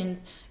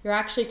opinions, you're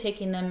actually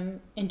taking them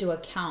into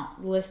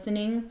account,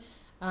 listening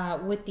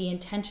with the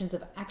intentions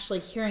of actually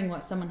hearing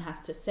what someone has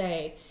to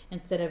say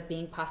instead of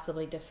being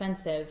possibly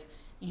defensive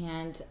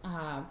and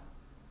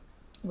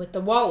with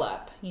the wall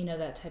up, you know,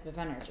 that type of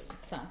energy.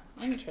 So,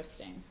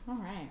 interesting. All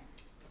right.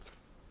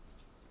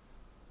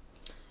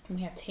 And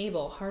we have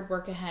table, hard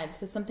work ahead.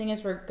 So something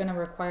is going to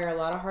require a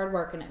lot of hard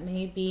work, and it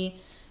may be,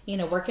 you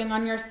know, working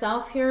on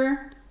yourself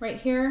here, right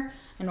here,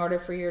 in order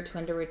for your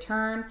twin to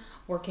return.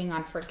 Working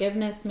on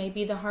forgiveness may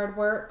be the hard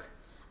work.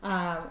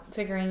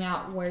 Figuring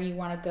out where you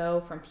want to go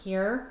from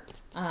here.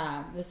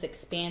 This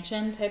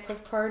expansion type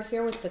of card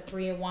here with the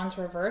 3 of Wands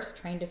reversed,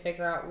 trying to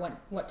figure out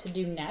what to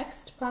do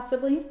next,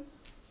 possibly.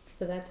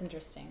 So that's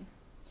interesting.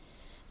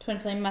 Twin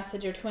flame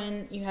message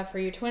you have for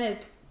your twin is,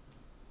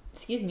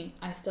 excuse me,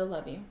 I still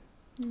love you.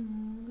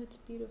 That's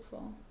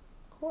beautiful.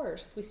 Of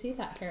course, we see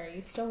that here.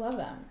 You still love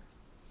them.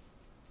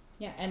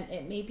 Yeah, and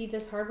it may be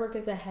this hard work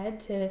is ahead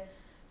to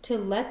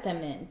let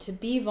them in, to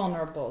be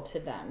vulnerable to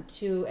them,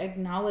 to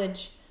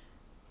acknowledge.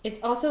 It's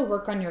also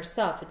work on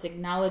yourself. It's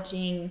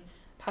acknowledging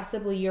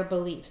possibly your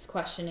beliefs,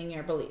 questioning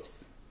your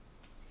beliefs.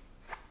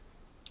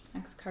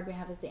 Next card we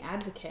have is the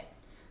Advocate.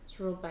 It's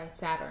ruled by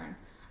Saturn.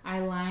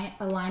 I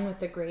align with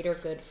the greater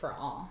good for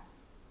all.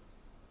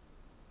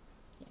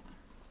 Yeah.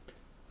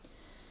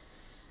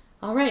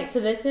 All right, so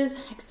this is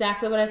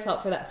exactly what I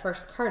felt for that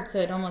first card. So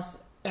it almost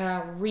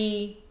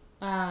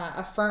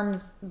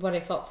affirms what I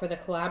felt for the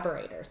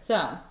collaborator.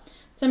 So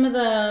some of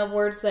the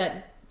words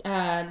that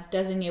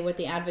designate what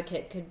the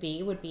advocate could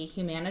be would be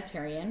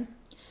humanitarian,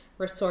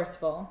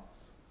 resourceful,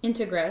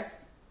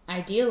 integrous,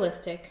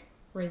 idealistic,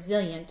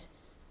 resilient,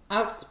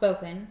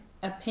 outspoken,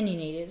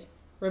 opinionated,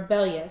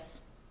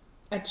 rebellious,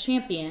 a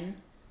champion,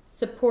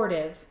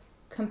 supportive,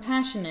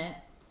 compassionate,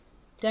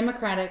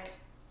 democratic,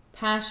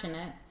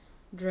 passionate,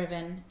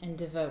 driven, and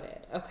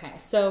devoted. Okay,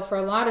 so for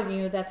a lot of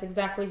you, that's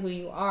exactly who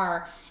you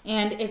are.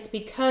 And it's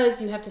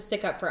because you have to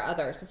stick up for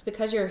others. It's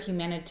because you're a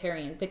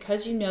humanitarian,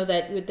 because you know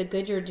that the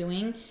good you're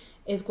doing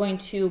is going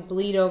to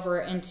bleed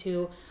over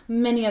into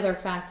many other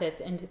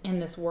facets in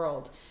this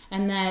world.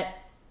 And that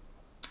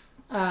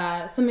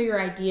some of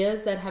your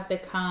ideas that have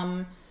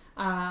become,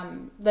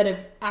 that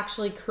have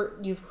actually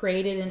you've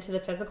created into the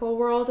physical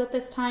world at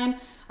this time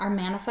are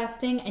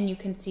manifesting, and you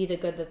can see the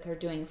good that they're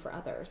doing for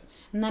others.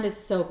 And that is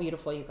so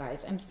beautiful, you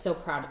guys. I'm so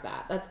proud of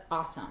that. That's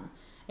awesome.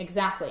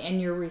 Exactly. And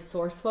you're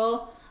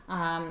resourceful.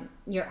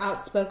 You're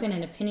outspoken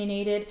and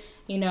opinionated.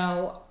 You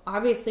know,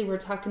 obviously we're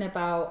talking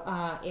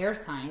about air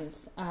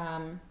signs.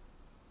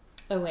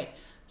 Oh, wait.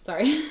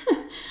 Sorry.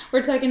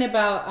 We're talking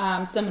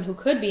about someone who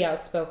could be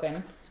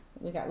outspoken.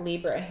 We got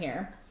Libra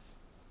here.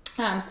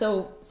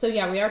 So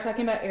yeah, we are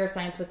talking about air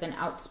signs with an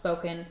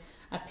outspoken,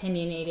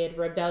 opinionated,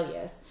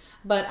 rebellious.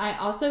 But I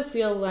also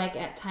feel like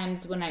at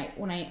times when I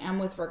am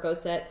with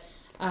Virgos that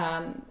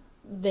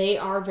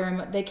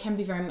they can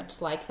be very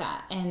much like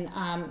that, and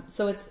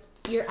so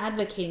you're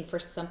advocating for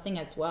something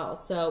as well.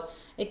 So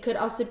it could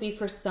also be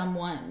for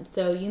someone.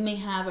 So you may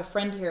have a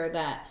friend here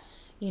that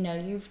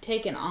you've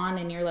taken on,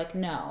 and you're like,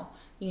 no.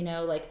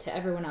 Like to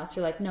everyone else,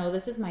 you're like, no,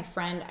 this is my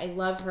friend. I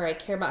love her. I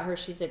care about her.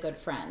 She's a good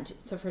friend.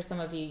 So for some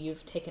of you,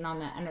 you've taken on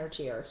that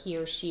energy, or he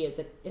or she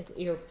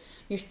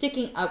you're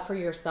sticking up for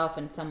yourself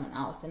and someone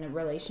else in a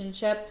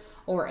relationship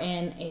or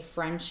in a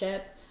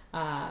friendship.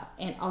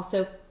 And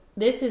also,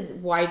 this is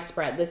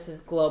widespread. This is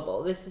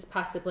global. This is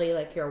possibly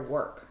like your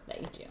work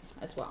that you do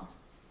as well.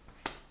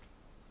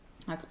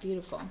 That's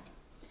beautiful.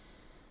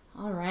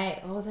 All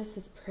right. Oh, this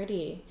is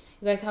pretty.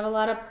 You guys have a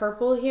lot of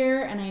purple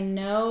here, and I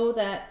know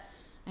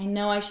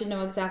I should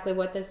know exactly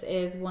what this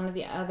is. One of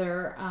the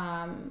other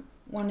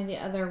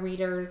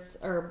readers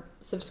or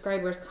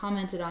subscribers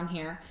commented on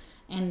here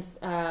and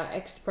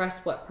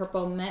expressed what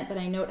purple meant, but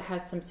I know it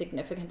has some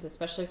significance,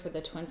 especially for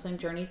the twin flame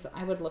journey. So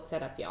I would look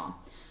that up, y'all,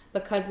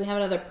 because we have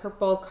another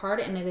purple card,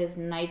 and it is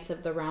Knights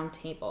of the Round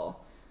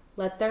Table.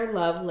 Let their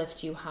love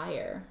lift you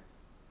higher.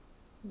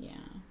 Yeah,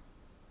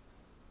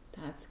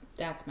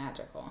 that's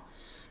magical.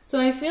 So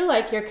I feel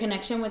like your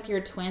connection with your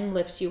twin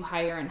lifts you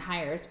higher and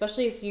higher,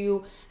 especially if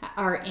you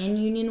are in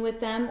union with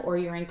them or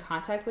you're in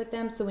contact with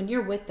them. So when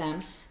you're with them,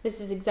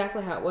 this is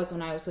exactly how it was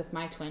when I was with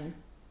my twin.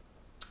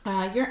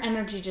 Your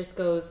energy just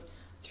goes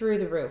through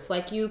the roof.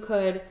 Like you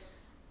could,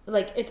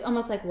 like, it's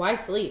almost like, why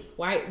sleep?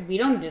 Why? We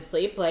don't need to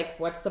sleep. Like,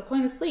 what's the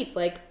point of sleep?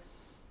 Like,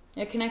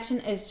 your connection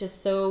is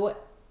just so,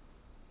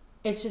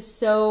 it's just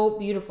so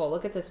beautiful.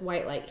 Look at this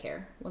white light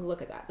here. Well,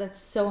 look at that.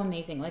 That's so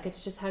amazing. Like, it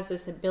just has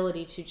this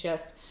ability to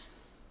just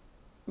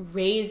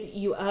raise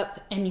you up,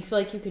 and you feel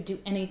like you could do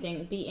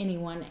anything, be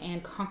anyone,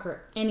 and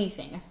conquer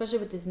anything, especially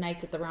with these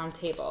Knights at the Round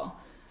Table.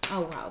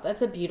 Oh, wow.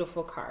 That's a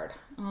beautiful card.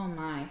 Oh,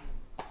 my.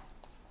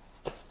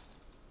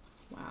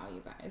 Wow,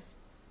 you guys.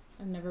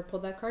 I've never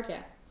pulled that card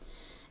yet.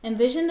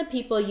 Envision the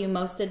people you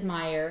most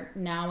admire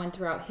now and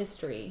throughout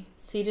history,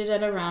 seated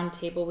at a round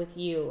table with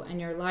you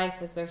and your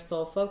life as their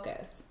sole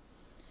focus.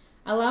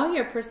 Allow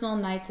your personal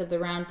Knights of the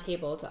Round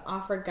Table to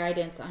offer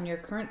guidance on your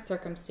current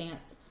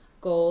circumstance,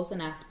 goals,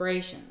 and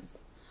aspirations.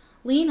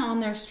 Lean on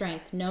their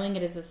strength, knowing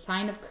it is a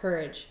sign of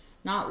courage,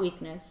 not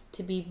weakness,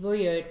 to be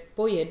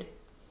buoyed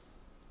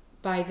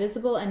by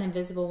visible and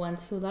invisible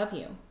ones who love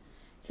you.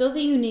 Feel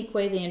the unique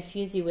way they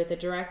infuse you with a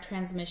direct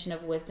transmission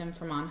of wisdom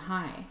from on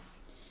high.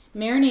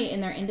 Marinate in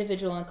their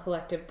individual and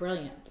collective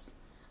brilliance.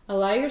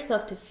 Allow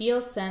yourself to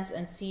feel, sense,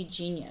 and see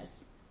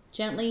genius,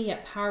 gently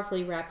yet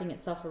powerfully wrapping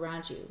itself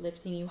around you,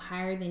 lifting you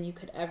higher than you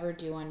could ever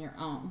do on your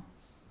own.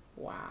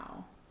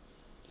 Wow.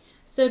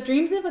 So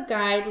dreams of a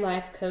guide,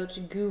 life coach,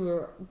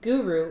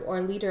 guru,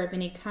 or leader of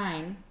any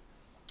kind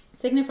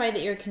signify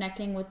that you're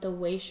connecting with the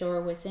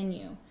wayshower within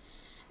you.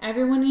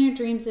 Everyone in your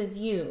dreams is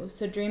you,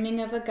 so dreaming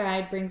of a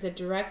guide brings a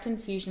direct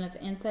infusion of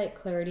insight,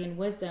 clarity, and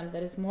wisdom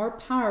that is more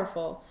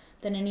powerful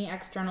than any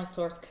external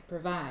source could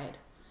provide.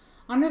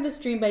 Honor this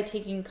dream by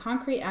taking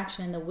concrete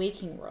action in the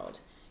waking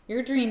world.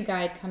 Your dream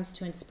guide comes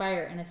to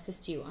inspire and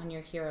assist you on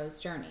your hero's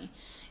journey.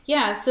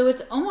 Yeah, so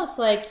it's almost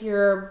like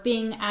you're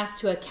being asked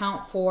to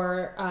account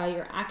for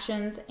your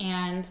actions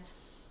and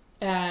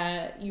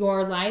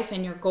your life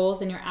and your goals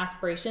and your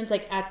aspirations,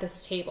 like at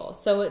this table.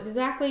 So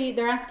exactly,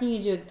 they're asking you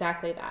to do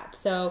exactly that.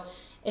 So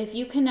if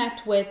you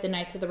connect with the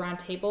Knights of the Round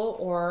Table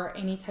or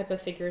any type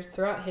of figures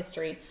throughout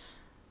history,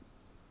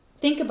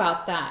 think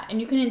about that, and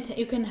you can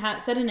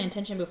set an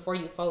intention before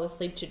you fall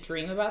asleep to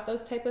dream about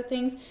those type of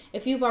things.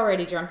 If you've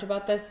already dreamt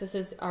about this, this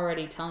is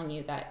already telling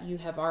you that you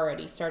have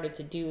already started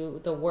to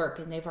do the work,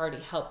 and they've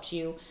already helped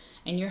you,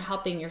 and you're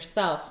helping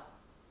yourself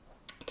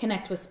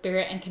connect with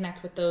spirit and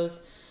connect with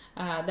those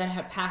that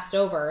have passed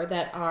over,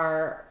 that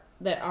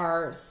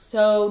are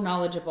so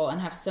knowledgeable and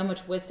have so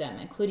much wisdom,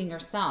 including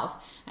yourself,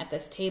 at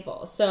this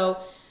table. So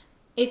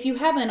if you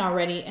haven't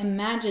already,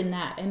 imagine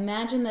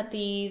that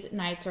these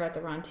knights are at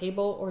the round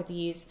table, or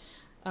these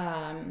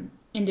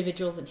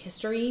individuals in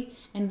history,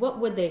 and what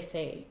would they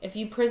say if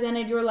you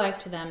presented your life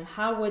to them?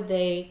 How would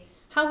they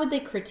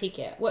critique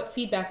it? What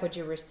feedback would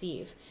you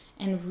receive?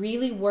 And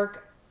really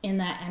work in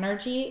that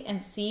energy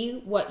and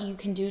see what you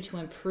can do to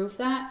improve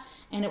that,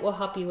 and it will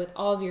help you with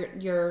all of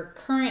your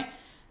current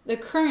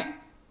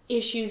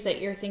issues that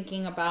you're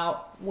thinking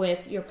about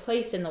with your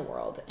place in the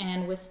world,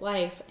 and with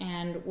life,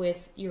 and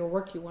with your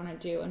work you want to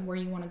do, and where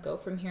you want to go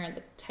from here, and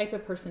the type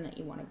of person that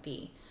you want to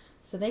be.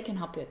 So they can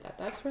help you with that.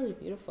 That's really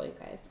beautiful, you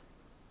guys.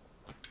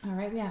 All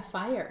right, we have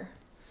fire.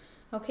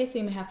 Okay, so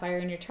you may have fire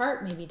in your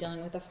chart, maybe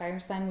dealing with a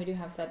fire sign. We do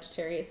have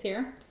Sagittarius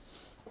here.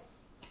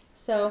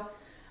 So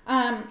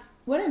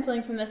what I'm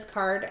feeling from this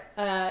card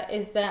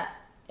is that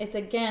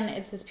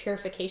it's this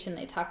purification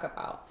they talk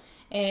about.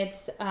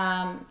 It's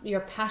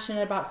you're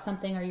passionate about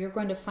something, or you're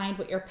going to find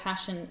what your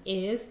passion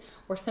is,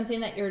 or something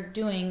that you're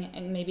doing,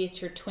 and maybe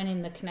it's your twin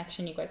in the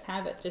connection you guys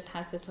have. It just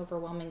has this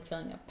overwhelming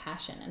feeling of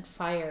passion and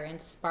fire and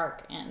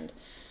spark, and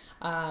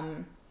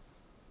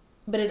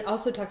but it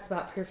also talks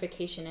about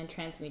purification and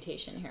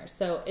transmutation here.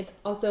 So it's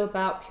also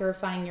about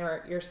purifying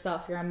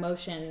yourself, your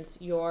emotions,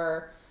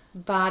 your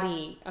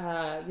body,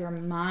 your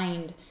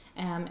mind,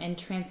 and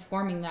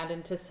transforming that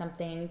into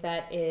something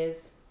that is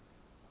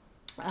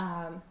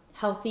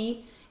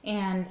healthy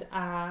and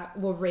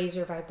will raise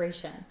your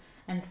vibration.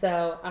 And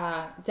so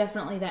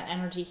definitely that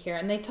energy here.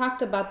 And they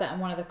talked about that in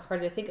one of the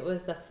cards. I think it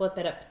was the flip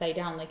it upside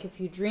down. Like if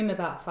you dream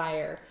about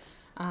fire,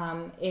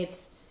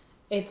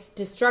 it's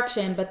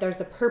destruction, but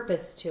there's a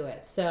purpose to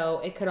it.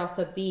 So it could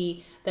also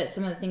be that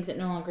some of the things that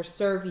no longer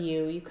serve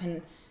you, you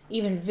can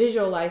even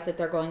visualize that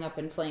they're going up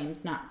in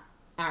flames, not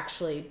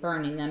actually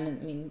burning them.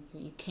 I mean,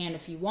 you can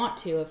if you want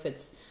to, if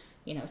it's,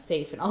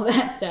 safe and all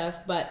that stuff,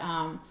 but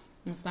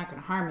it's not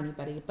going to harm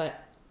anybody.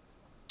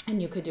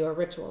 And you could do a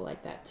ritual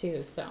like that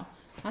too. So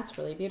that's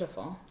really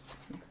beautiful.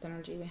 Next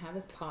energy we have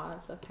is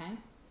pause.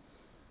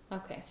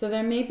 Okay, so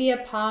there may be a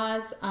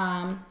pause.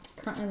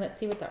 Currently, let's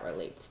see what that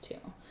relates to.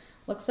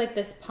 Looks like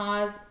this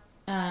pause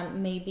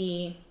may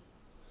be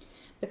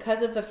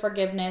because of the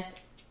forgiveness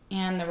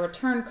and the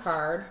return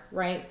card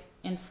right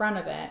in front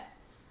of it.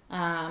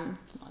 Well,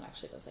 it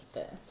actually goes like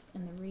this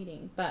in the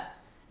reading, but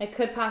it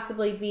could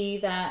possibly be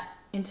that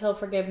until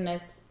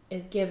forgiveness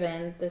is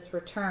given, this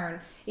return,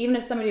 even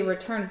if somebody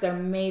returns, there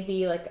may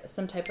be like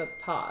some type of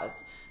pause.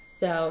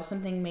 So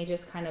something may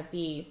just kind of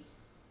be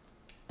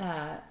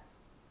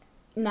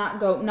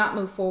not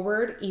move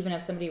forward, even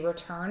if somebody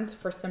returns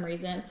for some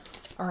reason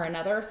or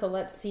another. So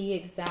let's see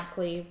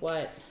exactly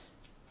what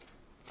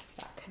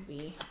that could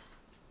be.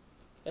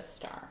 The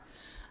star.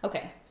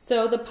 Okay,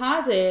 so the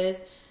pause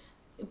is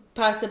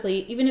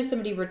possibly, even if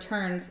somebody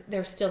returns,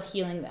 there's still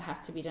healing that has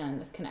to be done in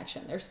this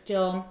connection. There's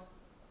still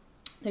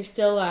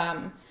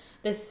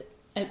this,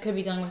 it could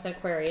be dealing with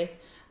Aquarius.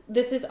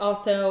 This is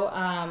also,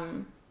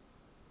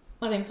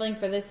 what I'm feeling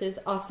for this is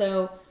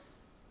also,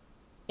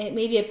 it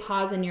may be a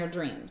pause in your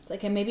dreams.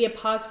 Like it may be a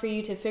pause for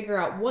you to figure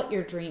out what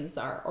your dreams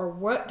are, or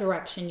what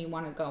direction you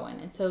want to go in.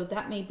 And so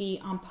that may be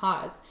on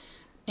pause.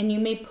 And you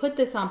may put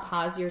this on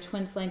pause, your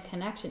twin flame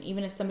connection,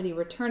 even if somebody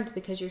returns,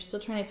 because you're still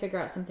trying to figure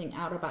out something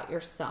out about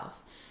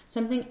yourself,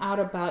 something out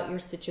about your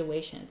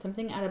situation,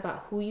 something out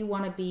about who you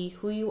want to be,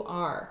 who you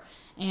are.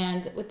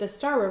 And with the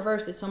star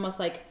reverse, it's almost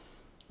like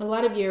a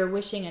lot of you are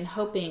wishing and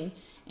hoping,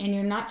 and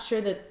you're not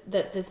sure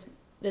that this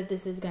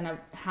is going to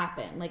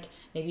happen. Like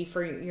maybe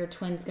for your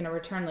twin's going to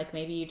return, like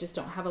maybe you just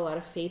don't have a lot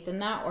of faith in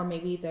that, or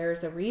maybe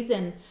there's a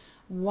reason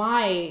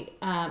why,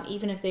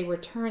 even if they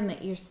return,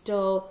 that you're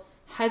still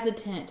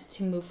hesitant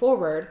to move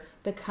forward,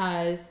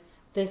 because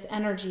this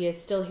energy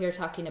is still here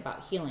talking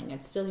about healing.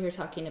 It's still here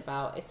talking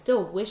about, it's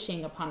still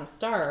wishing upon a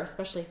star,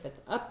 especially if it's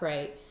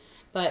upright.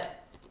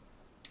 But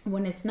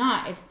when it's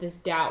not, it's this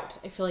doubt.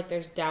 I feel like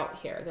there's doubt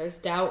here. There's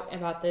doubt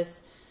about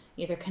this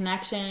either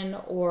connection,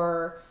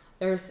 or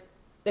there's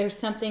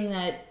something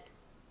that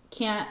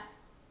can't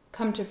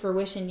come to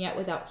fruition yet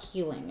without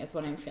healing, is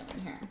what I'm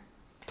feeling here.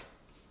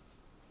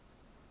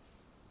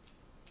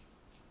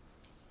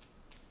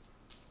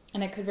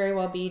 And it could very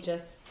well be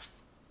just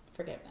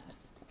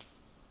forgiveness.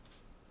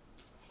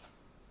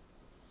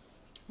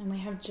 And we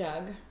have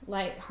Jug,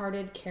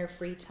 light-hearted,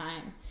 carefree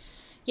time.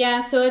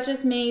 Yeah, so it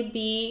just may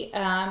be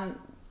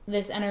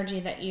this energy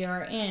that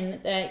you're in,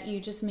 that you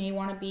just may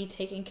want to be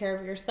taking care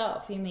of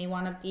yourself. You may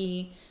want to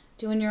be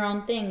doing your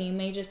own thing. You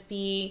may just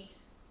be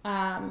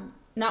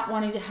not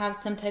wanting to have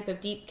some type of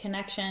deep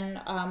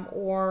connection,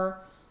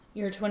 or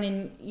your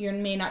twin, you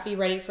may not be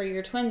ready for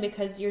your twin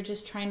because you're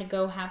just trying to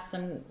go have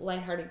some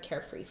lighthearted,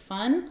 carefree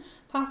fun,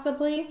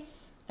 possibly.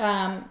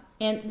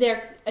 And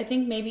there, I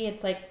think maybe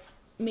it's like,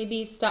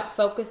 maybe stop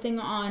focusing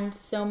on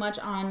so much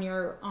on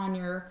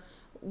your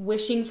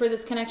wishing for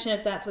this connection,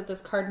 if that's what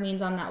this card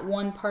means on that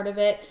one part of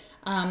it.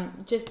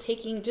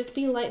 Just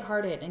be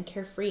lighthearted and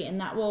carefree, and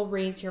that will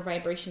raise your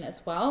vibration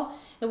as well.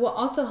 It will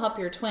also help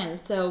your twin.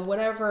 So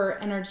whatever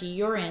energy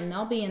you're in,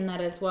 they'll be in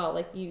that as well.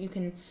 Like you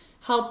can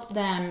help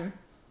them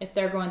if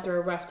they're going through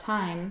a rough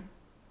time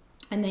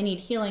and they need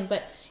healing,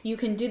 but you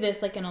can do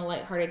this like in a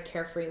lighthearted,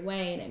 carefree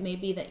way. And it may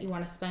be that you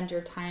want to spend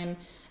your time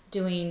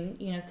doing,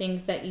 you know,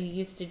 things that you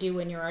used to do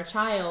when you were a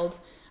child.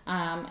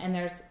 And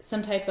there's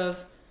some type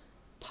of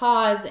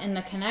pause in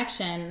the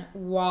connection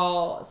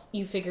while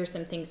you figure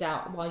some things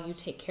out, while you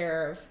take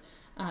care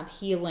of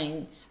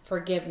healing,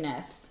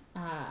 forgiveness,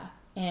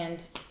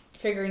 and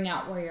figuring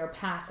out where your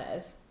path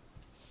is.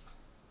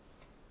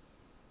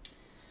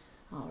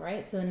 All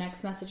right, so the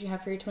next message you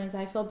have for your twins: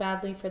 I feel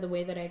badly for the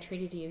way that I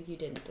treated you. You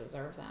didn't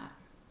deserve that.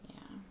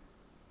 Yeah.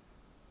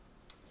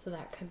 So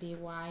that could be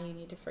why you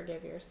need to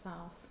forgive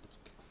yourself.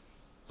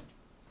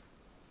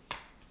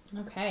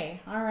 Okay,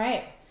 all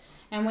right.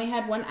 And we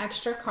had one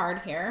extra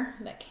card here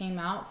that came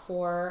out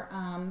for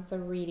the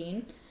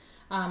reading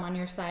on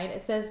your side.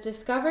 It says,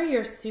 discover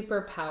your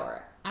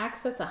superpower.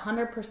 Access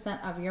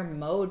 100% of your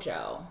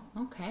mojo.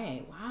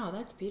 Okay, wow,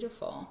 that's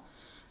beautiful.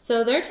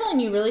 So they're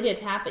telling you really to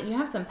tap it. You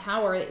have some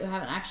power that you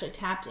haven't actually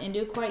tapped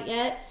into quite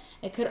yet.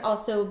 It could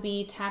also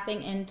be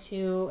tapping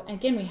into,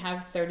 again, we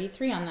have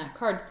 33 on that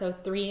card. So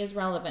 3 is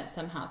relevant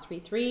somehow.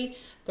 3,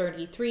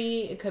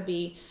 33. It could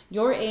be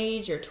your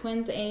age, your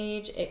twin's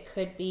age. It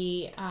could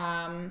be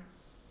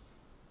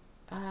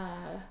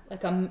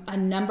like a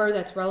number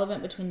that's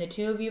relevant between the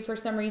two of you for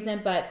some reason.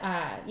 But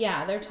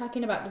yeah, they're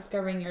talking about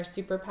discovering your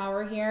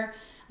superpower here.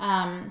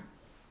 And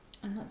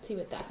let's see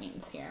what that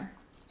means here.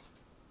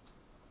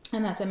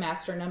 And that's a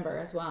master number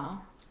as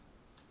well.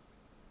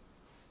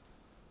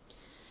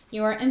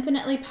 You are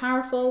infinitely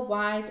powerful,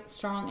 wise,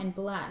 strong, and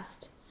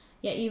blessed.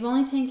 Yet you've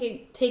only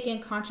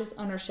taken conscious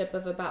ownership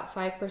of about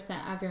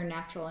 5% of your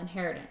natural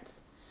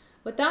inheritance.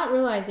 Without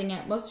realizing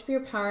it, most of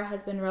your power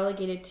has been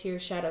relegated to your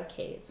shadow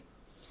cave.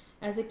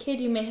 As a kid,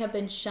 you may have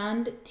been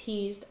shunned,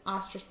 teased,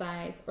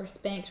 ostracized, or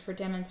spanked for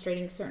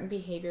demonstrating certain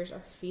behaviors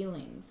or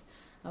feelings.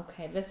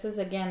 Okay, this is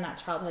again that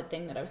childhood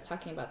thing that I was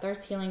talking about.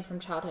 There's healing from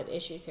childhood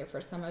issues here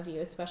for some of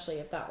you, especially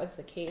if that was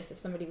the case, if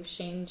somebody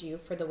shamed you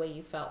for the way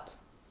you felt.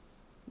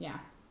 Yeah,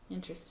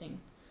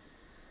 interesting.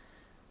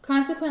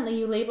 Consequently,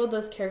 you labeled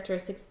those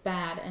characteristics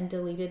bad and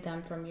deleted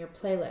them from your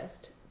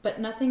playlist.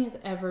 But nothing is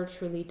ever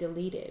truly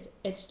deleted.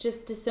 It's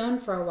just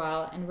disowned for a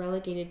while and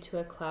relegated to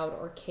a cloud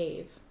or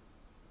cave.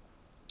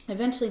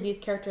 Eventually, these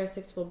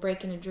characteristics will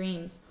break into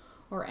dreams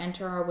or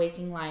enter our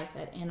waking life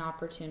at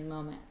inopportune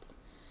moments.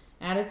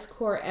 At its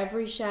core,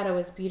 every shadow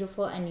is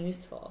beautiful and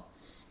useful.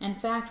 In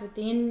fact,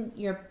 within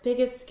your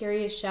biggest,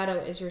 scariest shadow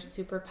is your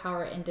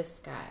superpower in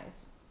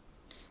disguise.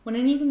 When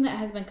anything that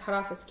has been cut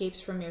off escapes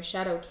from your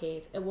shadow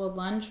cave, it will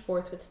lunge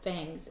forth with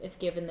fangs if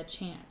given the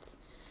chance.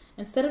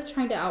 Instead of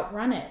trying to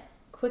outrun it,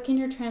 quicken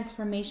your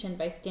transformation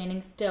by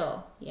standing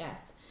still,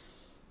 yes,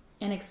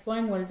 and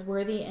exploring what is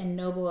worthy and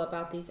noble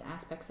about these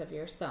aspects of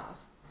yourself.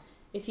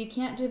 If you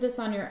can't do this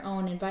on your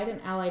own, invite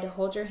an ally to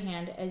hold your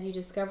hand as you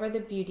discover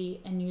the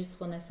beauty and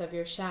usefulness of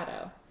your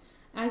shadow.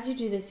 As you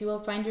do this, you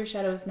will find your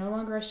shadow is no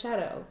longer a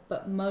shadow,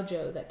 but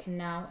mojo that can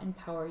now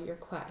empower your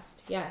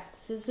quest. Yes,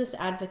 this is this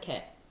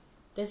advocate.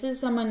 This is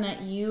someone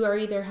that you are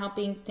either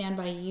helping stand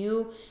by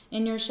you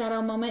in your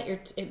shadow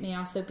moment. It may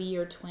also be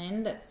your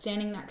twin that's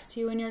standing next to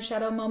you in your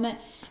shadow moment,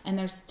 and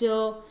they're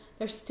still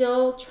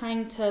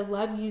trying to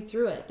love you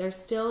through it. They're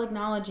still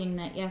acknowledging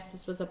that, yes,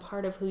 this was a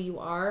part of who you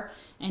are,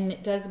 and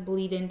it does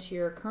bleed into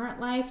your current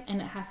life, and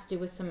it has to do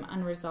with some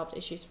unresolved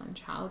issues from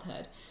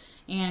childhood.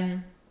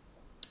 And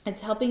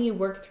it's helping you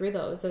work through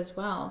those as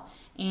well.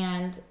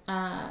 And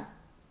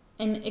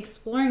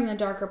exploring the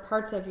darker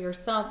parts of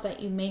yourself that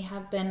you may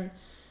have been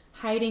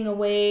hiding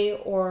away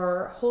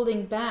or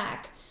holding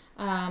back,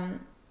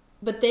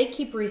 but they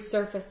keep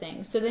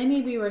resurfacing. So they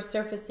may be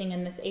resurfacing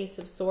in this Ace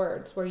of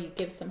Swords, where you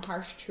give some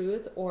harsh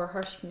truth or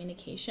harsh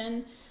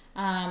communication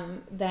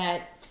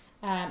that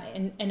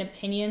in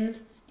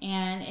opinions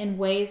and in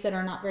ways that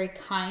are not very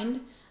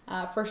kind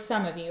for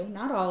some of you,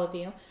 not all of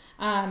you,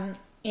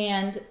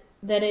 and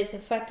that it's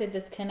affected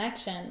this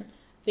connection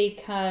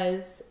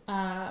because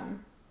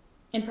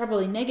and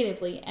probably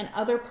negatively in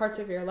other parts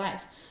of your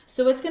life.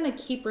 So it's going to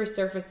keep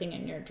resurfacing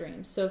in your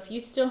dreams. So if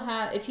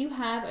you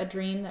have a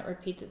dream that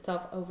repeats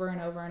itself over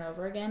and over and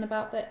over again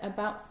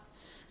about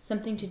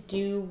something to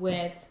do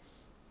with,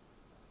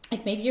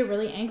 like, maybe you're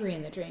really angry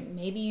in the dream,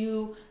 maybe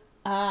you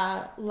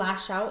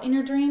lash out in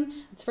your dream,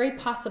 it's very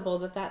possible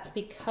that that's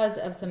because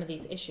of some of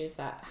these issues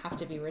that have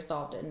to be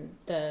resolved in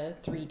the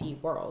 3D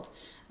world.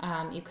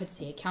 You could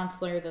see a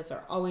counselor. Those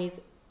are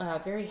always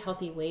very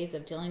healthy ways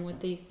of dealing with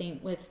these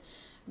things, with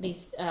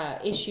these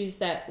issues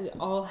that we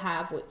all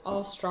have, we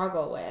all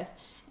struggle with.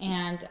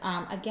 And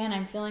again,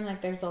 I'm feeling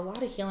like there's a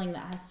lot of healing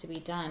that has to be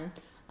done,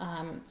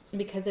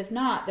 because if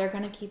not, they're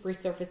going to keep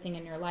resurfacing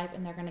in your life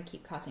and they're going to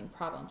keep causing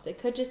problems. They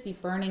could just be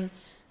burning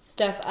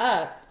stuff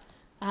up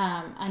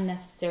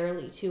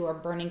unnecessarily to, or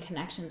burning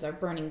connections or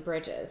burning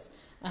bridges,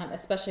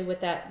 especially with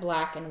that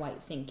black and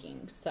white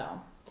thinking.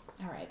 So,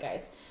 all right,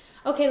 guys.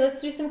 Okay,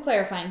 let's do some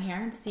clarifying here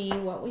and see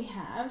what we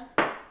have.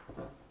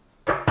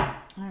 All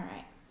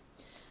right.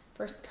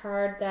 First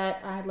card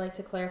that I'd like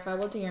to clarify,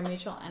 we'll do your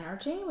mutual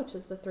energy, which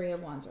is the Three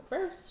of Wands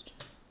reversed.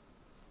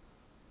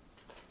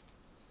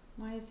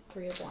 Why is the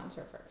Three of Wands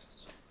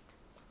reversed?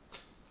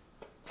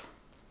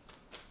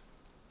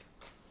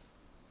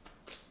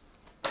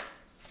 Okay.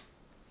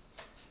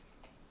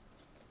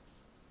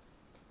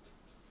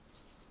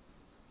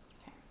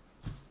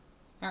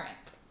 All right.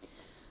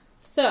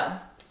 So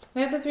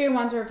we have the Three of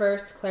Wands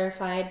reversed,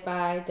 clarified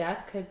by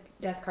Death.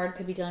 Death card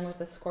could be dealing with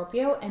a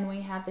Scorpio, and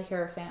we have the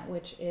Hierophant,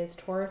 which is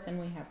Taurus, and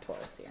we have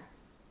Taurus here.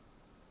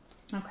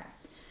 Okay.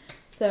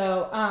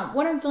 So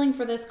what I'm feeling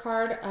for this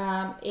card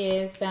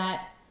is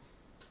that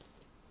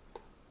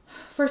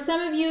for some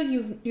of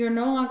you, you're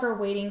no longer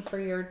waiting for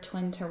your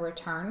twin to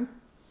return,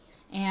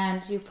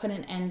 and you put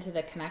an end to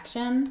the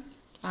connection,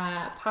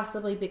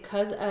 possibly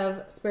because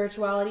of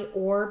spirituality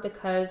or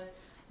because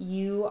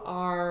you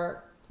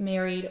are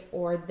married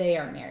or they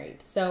are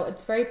married. So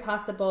it's very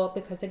possible,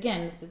 because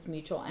again, this is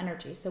mutual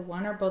energy. So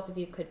one or both of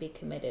you could be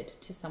committed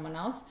to someone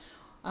else.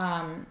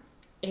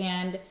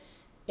 And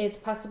it's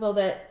possible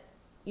that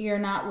you're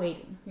not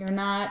waiting. You're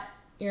not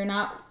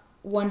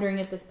wondering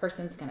if this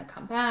person's going to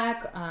come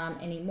back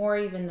anymore,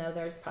 even though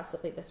there's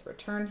possibly this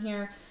return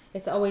here.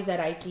 It's always that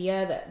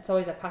idea that it's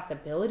always a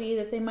possibility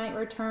that they might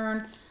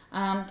return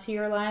to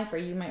your life, or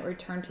you might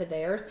return to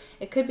theirs.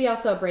 It could be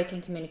also a break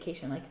in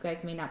communication, like you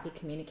guys may not be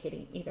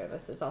communicating either.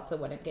 This is also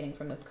what I'm getting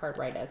from this card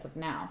right as of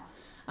now.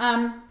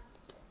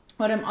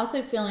 What I'm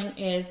also feeling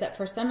is that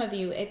for some of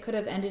you, it could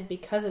have ended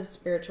because of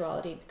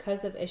spirituality,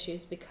 because of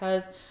issues,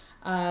 because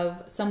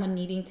of someone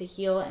needing to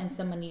heal and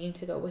someone needing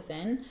to go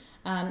within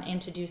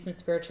and to do some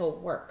spiritual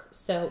work.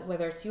 So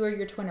whether it's you or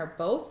your twin or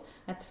both,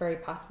 that's very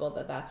possible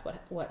that that's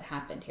what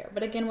happened here.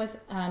 But again, with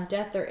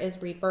Death, there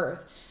is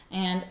rebirth.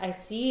 And I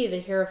see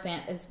the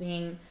Hierophant as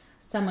being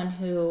someone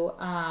who,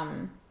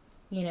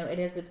 you know,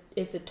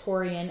 it's a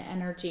Taurian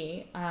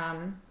energy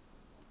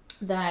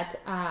that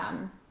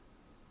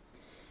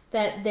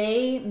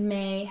they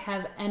may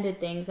have ended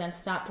things and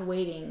stopped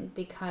waiting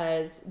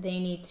because they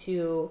need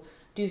to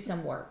do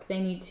some work. They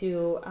need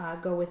to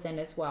go within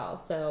as well.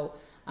 So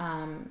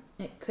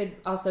it could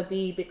also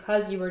be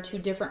because you were two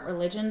different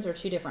religions or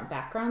two different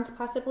backgrounds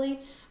possibly,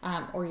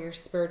 or your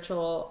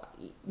spiritual,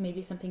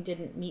 maybe something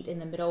didn't meet in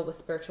the middle with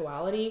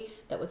spirituality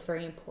that was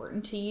very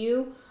important to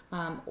you,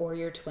 or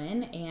your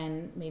twin,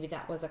 and maybe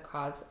that was a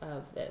cause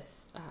of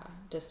this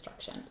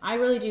destruction. I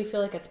really do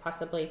feel like it's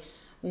possibly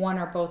one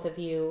or both of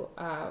you,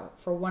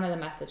 for one of the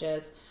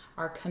messages,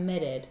 are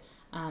committed,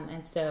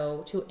 and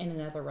so in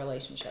another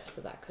relationship. So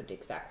that could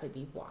exactly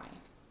be why.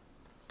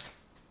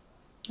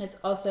 It's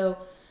also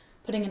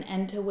putting an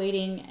end to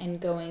waiting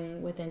and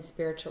going within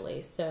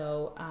spiritually.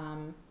 So,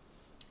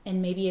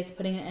 and maybe it's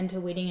putting an end to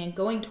waiting and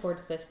going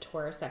towards this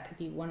Taurus. That could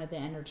be one of the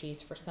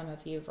energies for some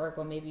of you,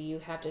 Virgo. Maybe you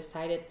have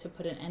decided to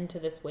put an end to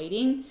this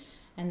waiting,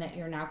 and that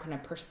you're now going to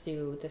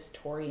pursue this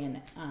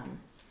Taurian,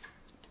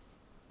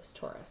 this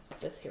Taurus,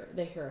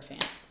 the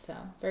Hierophant. So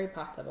very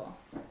possible.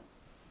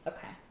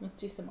 Okay, let's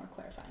do some more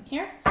clarifying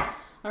here.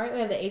 All right, we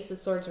have the Ace of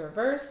Swords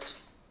reversed.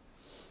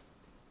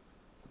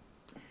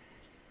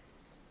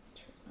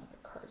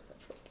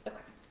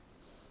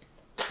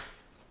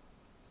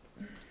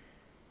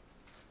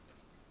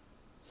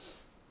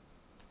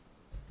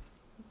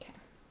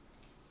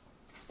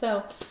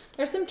 So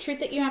there's some truth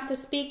that you have to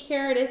speak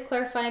here. It is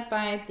clarified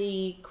by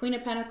the Queen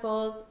of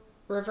Pentacles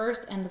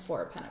reversed and the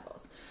Four of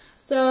Pentacles.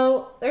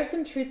 So there's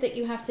some truth that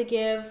you have to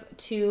give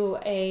to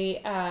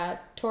a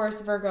Taurus,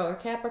 Virgo, or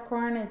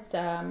Capricorn. It's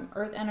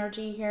earth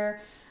energy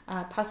here,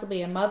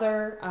 possibly a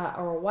mother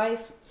or a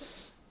wife.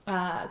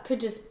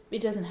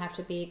 It doesn't have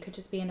to be. It could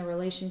just be in a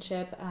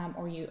relationship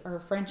or a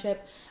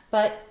friendship.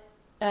 But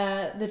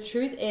the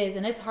truth is,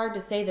 and it's hard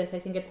to say this, I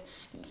think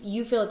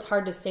you feel it's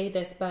hard to say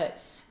this, but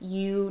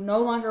you no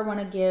longer want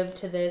to give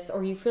to this,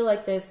 or you feel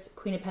like this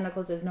Queen of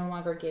Pentacles is no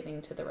longer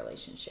giving to the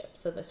relationship.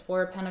 So this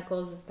Four of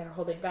Pentacles is they're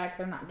holding back,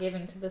 they're not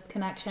giving to this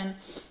connection.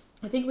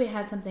 I think we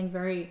had something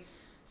very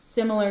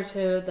similar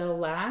to the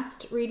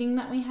last reading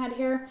that we had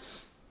here.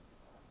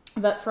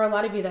 But for a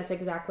lot of you, that's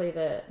exactly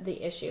the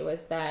issue,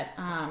 is that,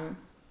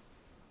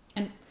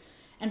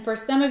 and for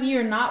some of you,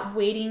 you're not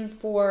waiting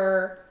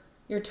for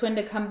your twin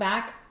to come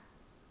back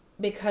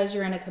because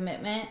you're in a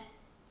commitment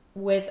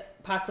with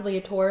possibly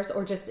a Taurus,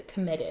 or just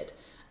committed,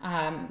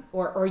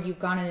 or you've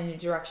gone in a new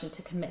direction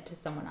to commit to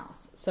someone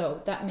else.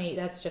 So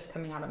that's just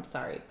coming out. I'm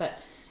sorry, but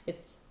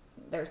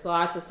there's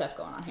lots of stuff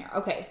going on here.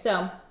 Okay,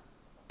 so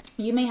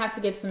you may have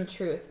to give some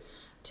truth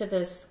to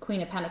this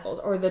Queen of Pentacles,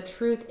 or the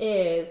truth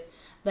is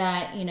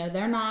that, you know,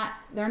 they're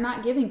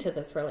not giving to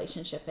this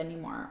relationship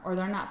anymore, or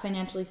they're not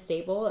financially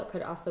stable. It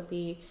could also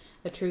be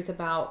the truth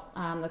about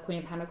the Queen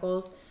of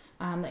Pentacles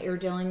that you're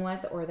dealing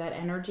with, or that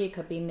energy. It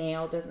could be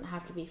male, doesn't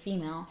have to be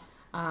female.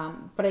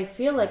 But I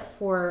feel like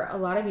for a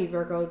lot of you,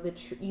 Virgo,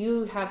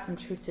 you have some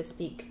truth to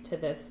speak to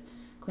this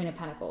Queen of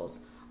Pentacles,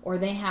 or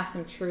they have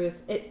some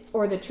truth,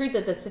 or the truth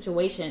of the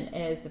situation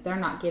is that they're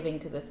not giving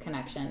to this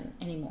connection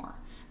anymore.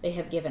 They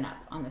have given up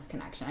on this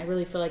connection. I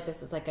really feel like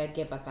this is like a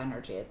give up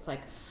energy. It's like,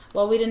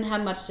 well, we didn't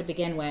have much to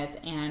begin with,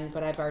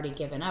 but I've already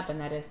given up,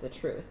 and that is the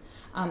truth.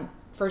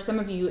 For some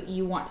of you,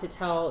 you want to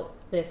tell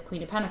this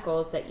Queen of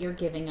Pentacles that you're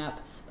giving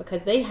up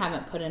because they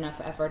haven't put enough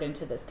effort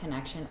into this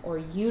connection, or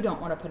you don't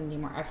want to put any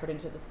more effort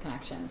into this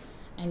connection,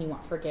 and you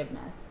want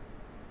forgiveness.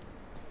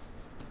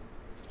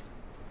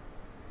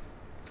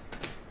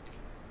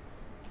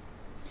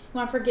 You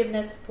want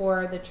forgiveness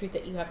for the truth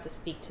that you have to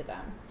speak to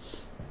them.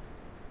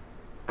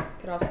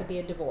 Could also be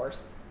a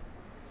divorce.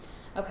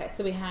 Okay,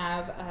 so we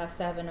have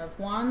Seven of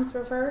Wands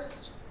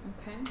reversed.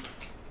 Okay.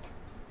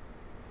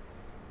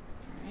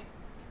 All right.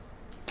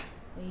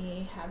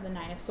 We have the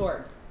Nine of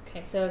Swords.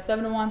 Okay, so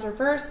Seven of Wands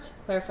reversed,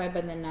 clarified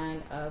by the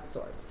Nine of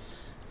Swords.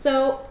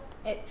 So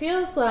it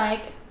feels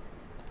like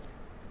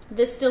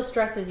this still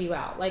stresses you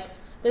out. Like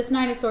this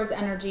Nine of Swords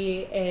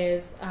energy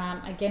is,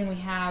 again, we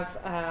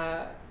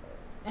have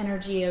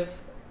energy of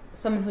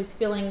someone who's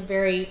feeling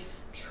very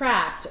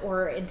trapped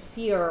or in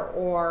fear,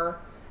 or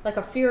like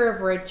a fear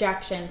of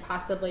rejection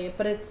possibly,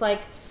 but it's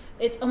like,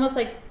 it's almost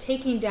like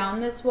taking down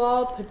this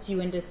wall puts you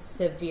into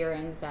severe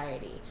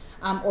anxiety,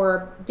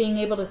 or being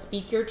able to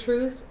speak your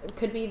truth. It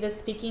could be this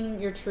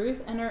speaking your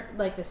truth and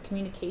like this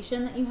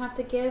communication that you have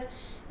to give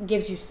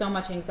gives you so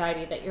much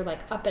anxiety that you're like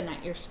up at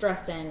night, you're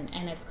stressing,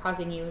 and it's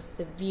causing you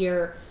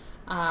severe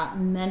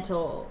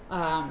mental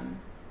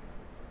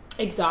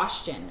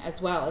exhaustion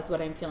as well, is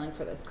what I'm feeling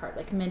for this card.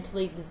 Like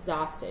mentally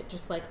exhausted,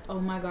 just like, oh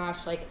my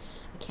gosh, like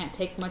I can't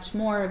take much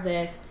more of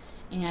this,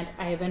 and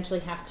I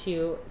eventually have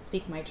to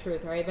speak my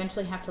truth, or I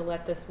eventually have to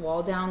let this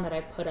wall down that I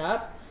put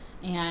up,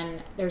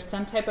 and there's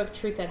some type of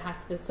truth that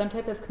has to, some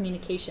type of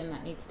communication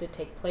that needs to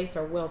take place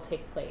or will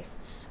take place,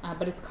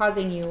 but it's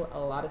causing you a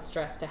lot of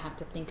stress to have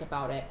to think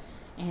about it,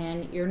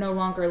 and you're no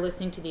longer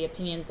listening to the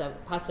opinions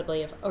of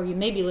possibly of, or you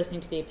may be listening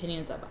to the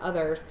opinions of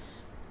others.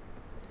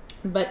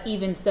 But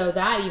even so,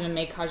 that even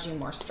may cause you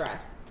more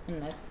stress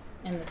in this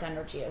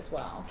energy as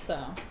well. So,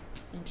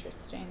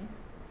 interesting.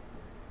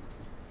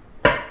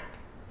 All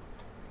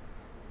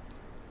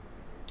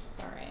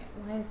right,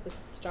 why is the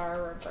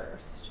Star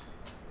reversed?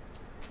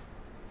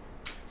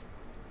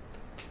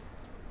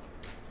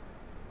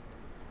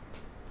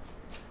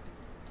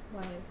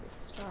 Why is the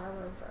Star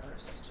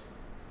reversed?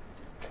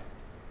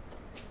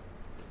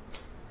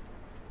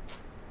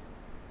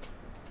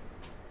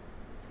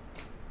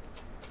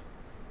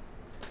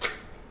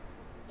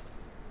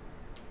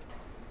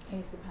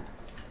 Ace of Pentacles.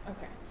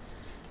 Okay.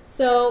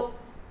 So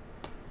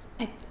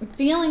I'm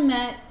feeling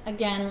that,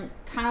 again,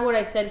 kind of what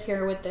I said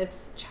here with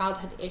this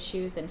childhood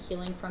issues and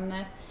healing from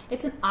this,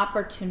 it's an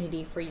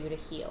opportunity for you to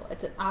heal.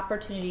 It's an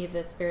opportunity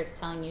the Spirit's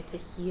telling you to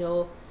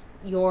heal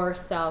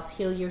yourself,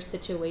 heal your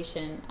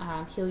situation,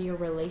 heal your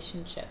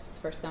relationships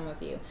for some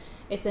of you.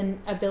 It's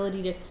an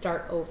ability to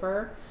start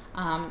over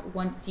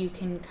once you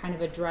can kind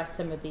of address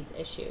some of these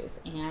issues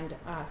and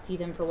see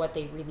them for what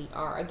they really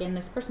are. Again,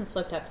 this person's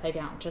flipped upside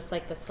down, just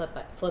like this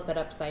flip it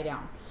upside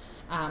down.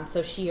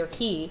 So she or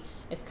he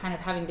is kind of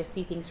having to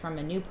see things from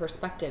a new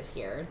perspective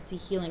here, and see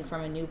healing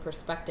from a new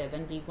perspective,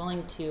 and be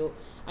willing to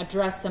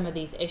address some of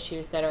these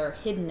issues that are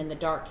hidden in the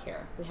dark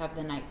here. We have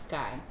the night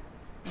sky,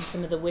 and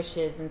some of the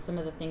wishes and some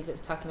of the things it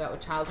was talking about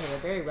with childhood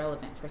are very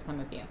relevant for some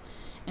of you.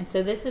 And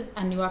so this is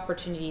a new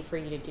opportunity for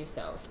you to do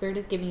so. Spirit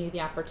is giving you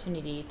the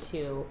opportunity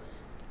to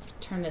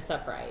turn this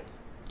upright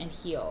and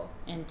heal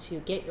and to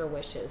get your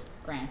wishes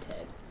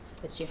granted.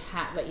 But you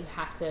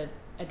have to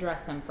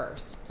address them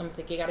first. It's almost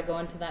like you got to go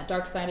into that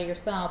dark side of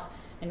yourself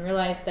and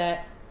realize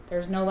that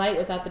there's no light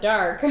without the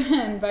dark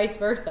and vice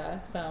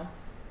versa. So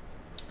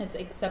it's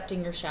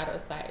accepting your shadow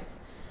sides.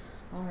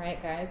 All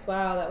right, guys.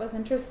 Wow, that was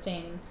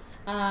interesting.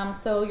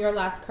 So your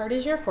last card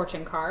is your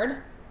fortune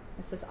card.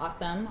 This is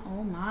awesome.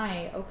 Oh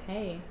my,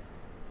 okay.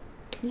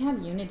 You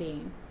have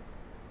unity.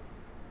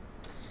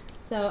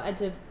 So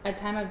a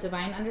time of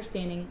divine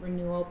understanding,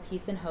 renewal,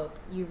 peace, and hope.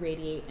 You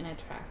radiate and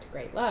attract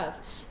great love.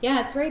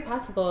 Yeah, it's very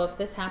possible if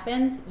this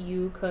happens,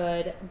 you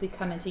could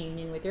become into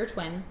union with your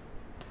twin.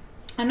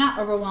 I'm not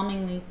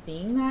overwhelmingly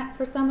seeing that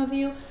for some of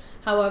you.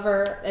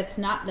 However, it's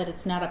not that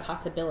it's not a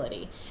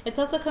possibility. It's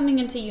also coming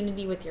into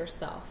unity with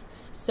yourself.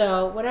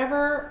 So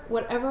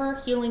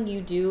whatever healing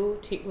you do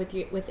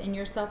within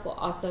yourself will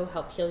also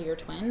help heal your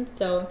twin.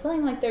 So I'm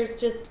feeling like there's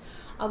just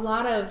a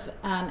lot of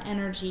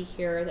energy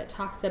here that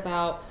talks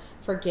about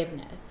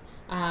forgiveness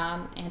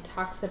and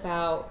talks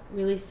about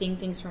really seeing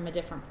things from a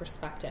different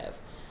perspective.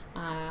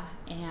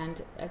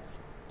 And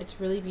it's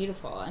really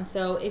beautiful. And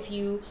so if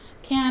you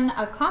can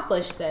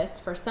accomplish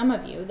this for some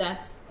of you,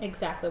 that's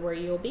exactly where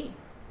you'll be.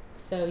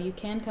 So you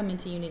can come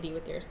into unity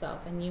with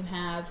yourself, and you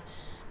have...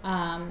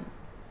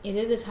 it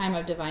is a time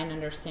of divine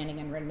understanding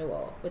and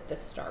renewal with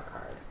this Star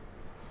card.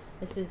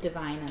 This is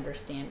divine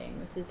understanding.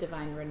 This is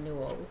divine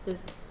renewal.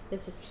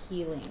 This is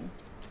healing.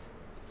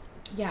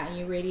 Yeah,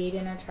 you radiate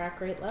and attract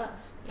great love.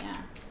 Yeah.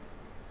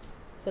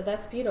 So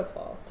that's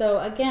beautiful. So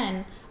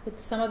again,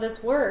 with some of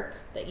this work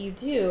that you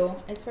do,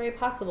 it's very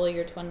possible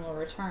your twin will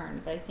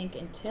return. But I think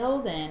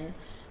until then,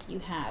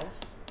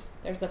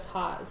 there's a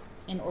pause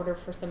in order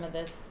for some of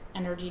this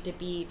energy to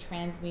be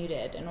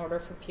transmuted, in order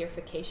for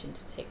purification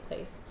to take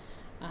place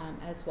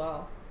as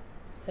well.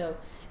 So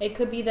it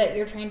could be that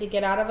you're trying to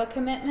get out of a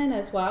commitment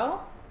as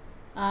well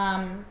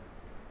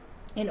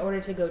in order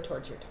to go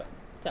towards your twin.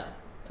 So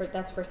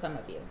that's for some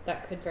of you.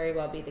 That could very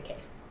well be the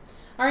case.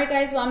 All right,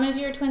 guys. Well, I'm going to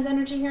do your twins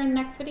energy here in the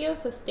next video,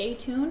 so stay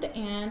tuned.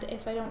 And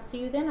if I don't see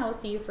you then, I will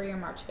see you for your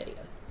March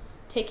videos.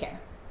 Take care.